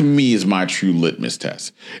that to me is my true litmus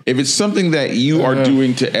test. If it's something that you are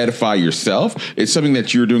doing to edify yourself, it's something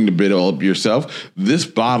that you're doing to build up yourself, this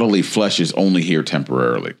bodily flesh is only here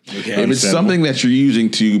temporarily. Okay. If it's something that you're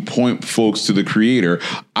using to point folks to the Creator,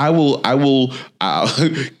 I'll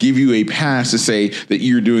give you a pass to say that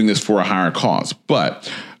you're doing this for a higher cause. But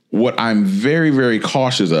what I'm very, very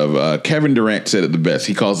cautious of, Kevin Durant said it the best.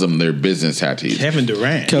 He calls them their business tattoos. Kevin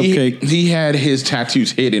Durant. Cupcake. He had his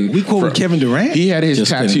tattoos hidden. We quoted Kevin Durant? He had his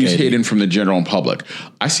Just tattoos hidden from the general public.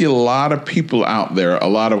 I see a lot of people out there, a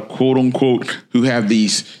lot of quote unquote, who have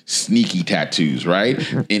these sneaky tattoos, right?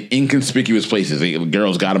 In inconspicuous places.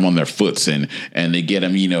 Girls got them on their foots and they get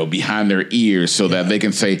them, behind their ears so that they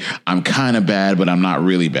can say, I'm kind of bad, but I'm not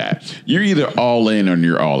really bad. You're either all in or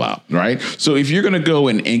you're all out, right? So if you're going to go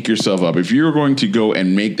and ink yourself up, if you're going to go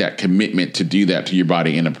and make that commitment to do that to your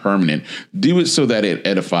body in a permanent, do it so that it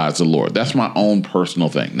edifies the Lord. That's my own personal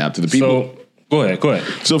thing. Now to the people. So go ahead.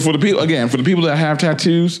 So for the people that have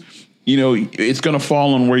tattoos, it's going to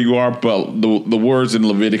fall on where you are, but the words in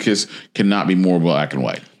Leviticus cannot be more black and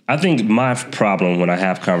white. I think my problem when I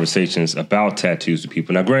have conversations about tattoos with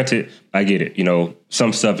people, now granted, I get it.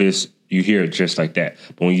 Some stuff is, you hear it just like that.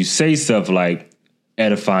 But when you say stuff like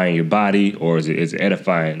edifying your body, or is it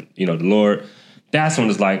edifying, the Lord, that's when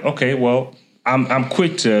it's like, okay, well, I'm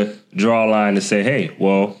quick to draw a line to say, hey,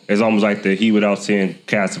 well, it's almost like he without sin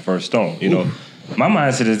cast the first stone. My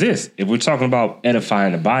mindset is this: if we're talking about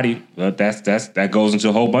edifying the body, well, that goes into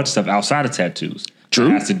a whole bunch of stuff outside of tattoos. True.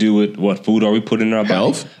 It has to do with what food are we putting in our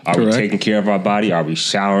Health. body? Are Correct. we taking care of our body? Are we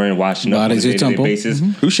showering, washing up on a Body's your day-to-day temple. basis?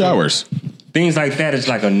 Who showers? Things like that is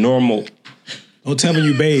like a normal. Don't tell me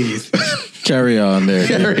you bathe. Carry on there.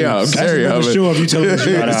 Carry on. For sure, if you tell me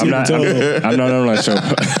I'm not sure.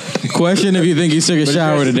 Question if you think you took a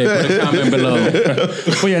shower today. Put a comment below.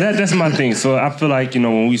 But yeah, that's my thing. So I feel like,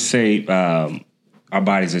 when we say our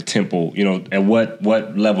body's a temple, at what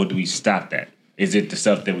level do we stop that? Is it the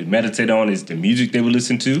stuff that we meditate on? Is it the music that we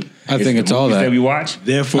listen to? I think it's all that. we watch.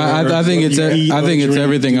 Therefore, I think it's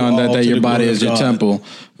everything on that your body is your temple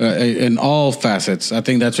in all facets. I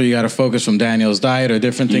think that's where you got to focus from Daniel's diet or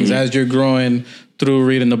different things. As you're growing through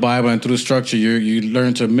reading the Bible and through structure, you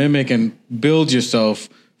learn to mimic and build yourself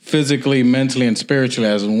physically, mentally, and spiritually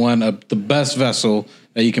as one of the best vessel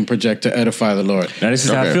that you can project to edify the Lord. Now, this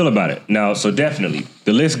is how I feel about it. Now, so definitely,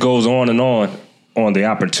 the list goes on and on the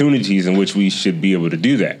opportunities in which we should be able to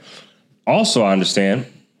do that. Also, I understand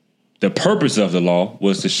the purpose of the law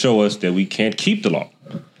was to show us that we can't keep the law.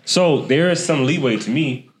 So there is some leeway to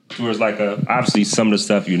me towards like obviously some of the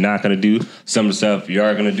stuff you're not going to do, some of the stuff you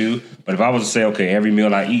are going to do. But if I was to say, okay, every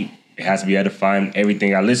meal I eat, it has to be edifying.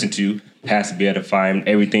 Everything I listen to has to be edifying.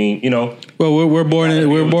 Everything, Well, we're born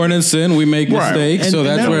in sin. We make mistakes, And so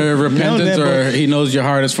that's where repentance, that, he knows your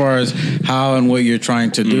heart as far as how and what you're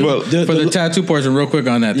trying to do. Well, For the tattoo portion, real quick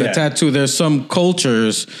on that, the tattoo. There's some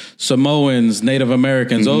cultures, Samoans, Native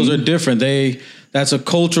Americans. Those are different. That's a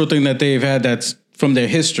cultural thing that they've had. That's from their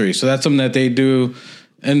history. So that's something that they do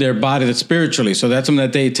in their body that's spiritually. So that's something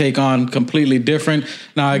that they take on completely different.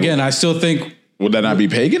 Now, again, I still think. Would that not be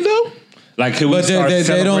pagan though? Like, can we But start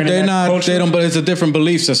they don't. They're not. culture? They don't. But it's a different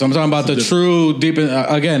belief system. I'm talking about the true deep.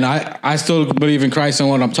 Again, I still believe in Christ and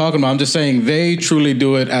what I'm talking about. I'm just saying they truly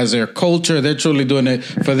do it as their culture. They're truly doing it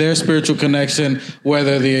for their spiritual connection.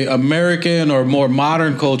 Whether the American or more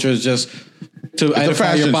modern culture is just to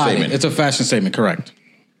edify your body. Statement. It's a fashion statement. Correct.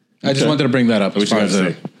 I just wanted to bring that up. What you got to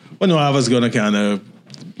say? Well, no, I was going to kind of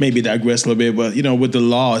maybe digress a little bit, but with the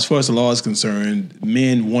law, as far as the law is concerned,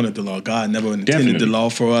 men wanted the law. God never intended the law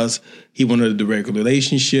for us. He wanted a direct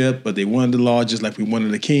relationship, but they wanted the law just like we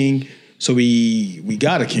wanted a king. So we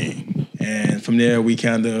got a king, and from there we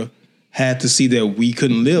kind of had to see that we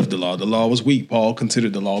couldn't live the law. The law was weak. Paul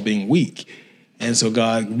considered the law being weak. And so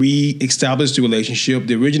God re-established the relationship,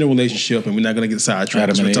 the original relationship, and we're not going to get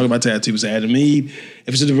sidetracked. We're talking about tattoos, Adam and Eve.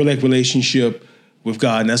 If it's a direct relationship with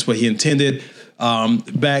God, and that's what he intended.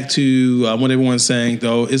 Back to what everyone's saying,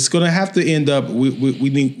 though, it's going to have to end up, we're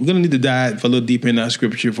going to need to dive a little deeper in our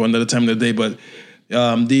scripture for another time of the day, but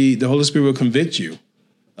the Holy Spirit will convict you.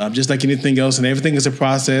 Just like anything else, and everything is a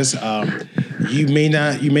process. You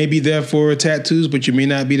may be there for tattoos, but you may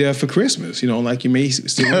not be there for Christmas. Like you may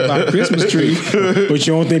still want to buy a Christmas tree, but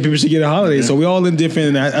you don't think people should get a holiday. Yeah. So we're all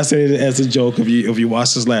indifferent, and I said it as a joke. If you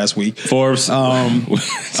watched this last week, Forbes, we got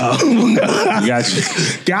you.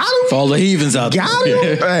 Got him for all the heathens out there. Got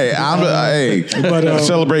him. Hey, but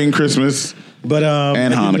celebrating Christmas. But and at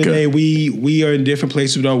the Hanukkah. end of the day, we are in different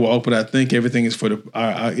places with our walk. But I think everything is for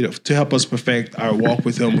to help us perfect our walk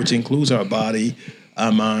with Him, which includes our body,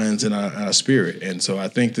 our minds, and our spirit. And so I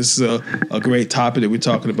think this is a great topic that we're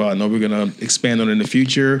talking about. I know we're going to expand on it in the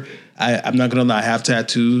future. I'm not going to lie, I have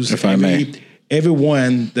tattoos. If I may.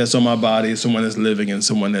 Everyone that's on my body is someone that's living and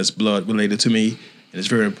someone that's blood related to me, and it's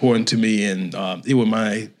very important to me. And even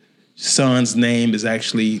my son's name is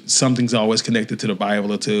actually something's always connected to the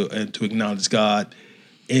Bible or to acknowledge God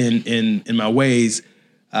in my ways.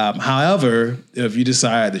 However, if you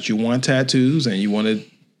decide that you want tattoos and you want to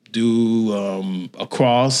do a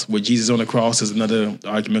cross with Jesus on the cross is another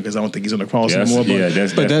argument because I don't think he's on the cross anymore.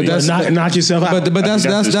 But that's knock yourself out. But that's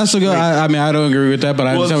a good. I mean, I don't agree with that, but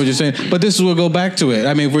I understand what you're saying. But this will go back to it.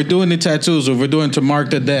 I mean, if we're doing the tattoos, if we're doing to mark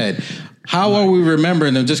the dead. How are we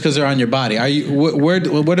remembering them just because they're on your body? Are you where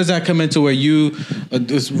does that come into where you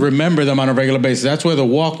just remember them on a regular basis? That's where the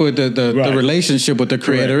walk with the relationship with the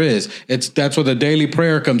Creator is. That's where the daily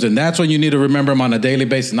prayer comes in. That's when you need to remember them on a daily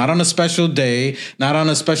basis, not on a special day, not on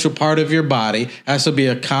a special part of your body. It has to be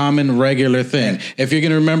a common, regular thing. If you're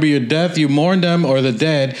going to remember your death, you mourn them, or the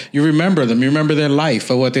dead, you remember them. You remember their life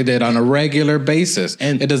for what they did on a regular basis.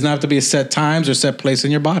 And it doesn't have to be a set times or set place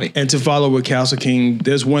in your body. And to follow with Counsel King,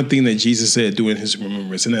 there's one thing that Jesus said, do in his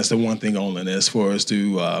remembrance, and that's the one thing only. And as far as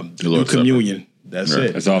to do communion, that's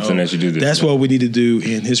it. As often as you do this. That's what we need to do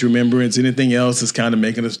in his remembrance. Anything else is kind of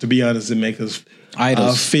making us, to be honest, it make us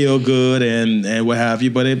feel good and what have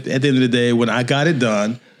you. But at the end of the day, when I got it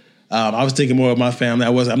done, I was thinking more of my family.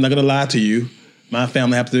 I'm not going to lie to you. My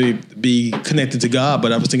family have to be connected to God,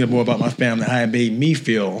 but I was thinking more about my family, how it made me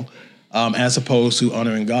feel, as opposed to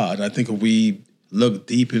honoring God. I think if we look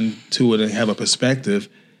deep into it and have a perspective,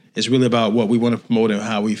 it's really about what we want to promote and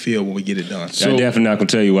how we feel when we get it done. So, I'm definitely not going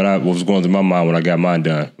to tell you what was going through my mind when I got mine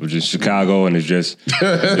done. It was just Chicago, and it's just...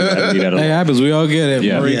 It happens. We all get it.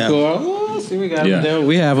 Yeah. Marine Corps. Oh, see, we got them there.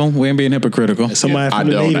 We have them. We ain't being hypocritical. Somebody from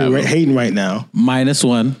the Navy hating right now.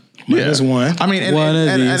 -1. -1. I mean, one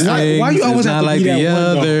of these things. Why you always have to like be that the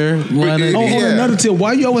other? Hold on, another tip.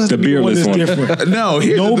 Why you always have to be one that's different? No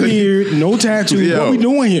beard, no tattoo. What we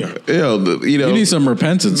doing here? You need some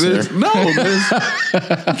repentance there.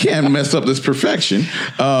 You can't mess up this perfection.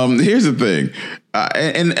 Here's the thing,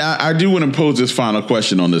 and I do want to pose this final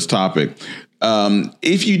question on this topic.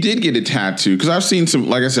 If you did get a tattoo, because I've seen some,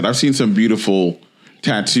 like I said, I've seen some beautiful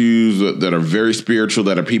tattoos that are very spiritual,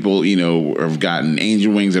 that are people, have gotten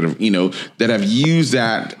angel wings, that have, that have used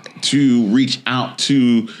that to reach out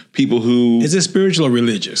to people who... Is it spiritual or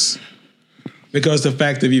religious? Because the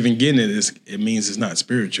fact of even getting it means it's not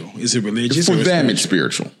spiritual. Is it religious? For them, it's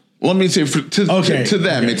spiritual. Let me say to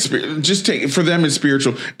them, it's just take for them, it's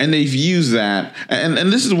spiritual, and they've used that,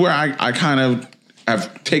 and this is where I kind of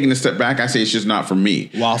have taken a step back. I say it's just not for me.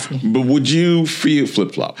 Waffle. But would you feel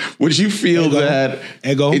flip-flop? Would you feel Ego. that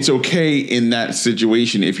Ego. it's okay in that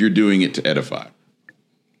situation if you're doing it to edify?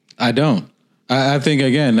 I don't. I think,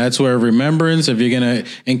 again, that's where remembrance, if you're going to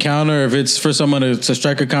encounter, if it's for someone to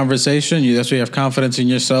strike a conversation, that's where you have confidence in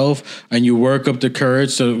yourself and you work up the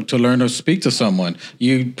courage to learn to speak to someone.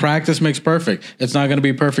 You practice makes perfect. It's not going to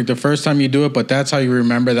be perfect the first time you do it, but that's how you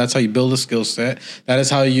remember. That's how you build a skill set. That is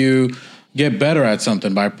how you get better at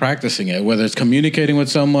something, by practicing it, whether it's communicating with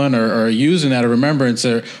someone or using that, a remembrance,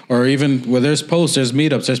 or even where there's posts, there's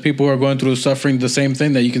meetups, there's people who are going through suffering the same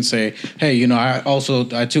thing that you can say, hey, you know,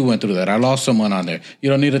 I too went through that. I lost someone on there. You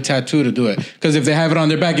don't need a tattoo to do it. Because if they have it on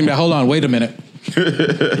their back, you can be like, hold on, wait a minute.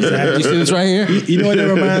 Exactly. You see this right here? You know what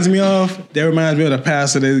that reminds me of? That reminds me of the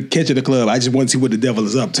pastor that catch at the club. I just want to see what the devil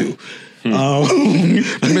is up to.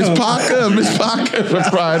 Miss Parker for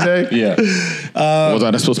Friday. Yeah. Was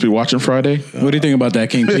I supposed to be watching Friday? What do you think about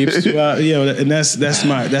that, King Peeps? Yeah, and that's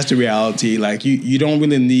the reality. Like you don't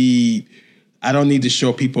really need. I don't need to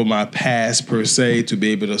show people my past per se to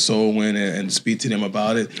be able to soul win and speak to them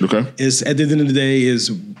about it. Okay. It's at the end of the day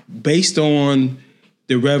is based on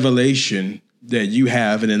the revelation that you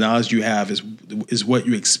have and the knowledge you have is what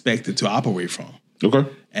you expected to operate from. Okay.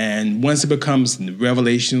 And once it becomes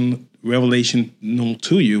revelational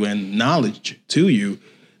to you and knowledge to you,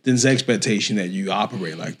 then it's expectation that you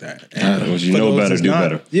operate like that. And you know better, do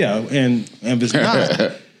better. Yeah, and if it's not,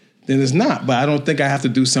 then it's not. But I don't think I have to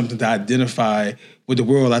do something to identify with the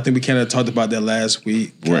world. I think we kind of talked about that last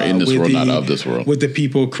week. We're in this world, not of this world. With the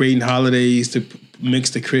people creating holidays to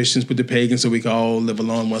mix the Christians with the pagans so we can all live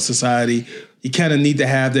along in one society. You kind of need to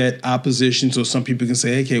have that opposition so some people can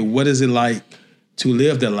say, okay, what is it like to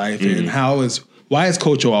live that life, and why is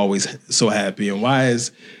Coach always so happy, and why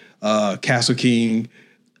is Castle King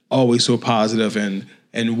always so positive,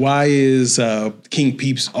 and why is King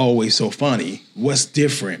Peeps always so funny? What's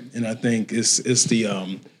different? And I think it's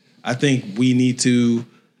the I think we need to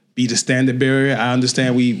be the standard bearer. I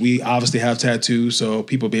understand we obviously have tattoos, so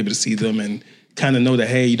people be able to see them and kind of know that,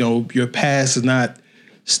 hey, you know, your past does not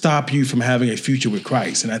stop you from having a future with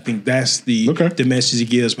Christ. And I think that's the message he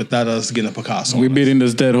gives without us getting a Picasso. We're beating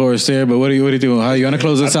this dead horse there, but what do you do? How you want to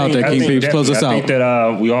close this out there, King Peeps? Close us out. I think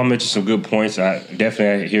that we all mentioned some good points. I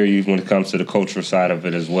definitely hear you when it comes to the cultural side of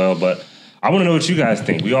it as well, but I want to know what you guys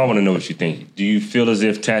think. We all want to know what you think. Do you feel as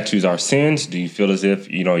if tattoos are sins? Do you feel as if,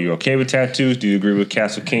 you know, you're okay with tattoos? Do you agree with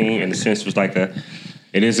Castle King in the sense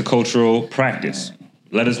it is a cultural practice?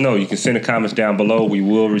 Let us know. You can send the comments down below. We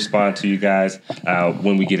will respond to you guys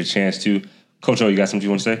when we get a chance to. Coach O, you got something you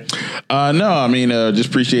want to say? No, I mean, just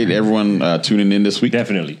appreciate everyone tuning in this week.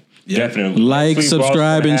 Definitely. Yeah. Definitely. Like,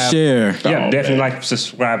 subscribe, and share. Yeah, definitely like,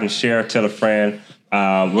 subscribe, and share. Tell a friend.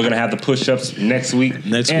 We're going to have the push-ups next week.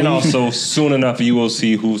 And also, soon enough, you will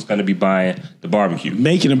see who's going to be buying the barbecue.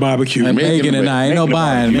 Making a barbecue. And Megan and I. Ain't no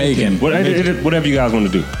buying, Megan. Whatever you guys want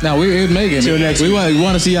to do. No, we're Megan. Till next week. We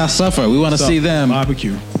want to see y'all suffer. We want to see them.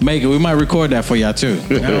 Barbecue. Megan, we might record that for y'all, too.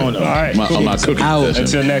 I don't know. All right. I'm not cooking. Out.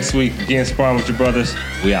 Until next week, again, sparring with your brothers.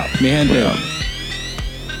 We out. Mi gente.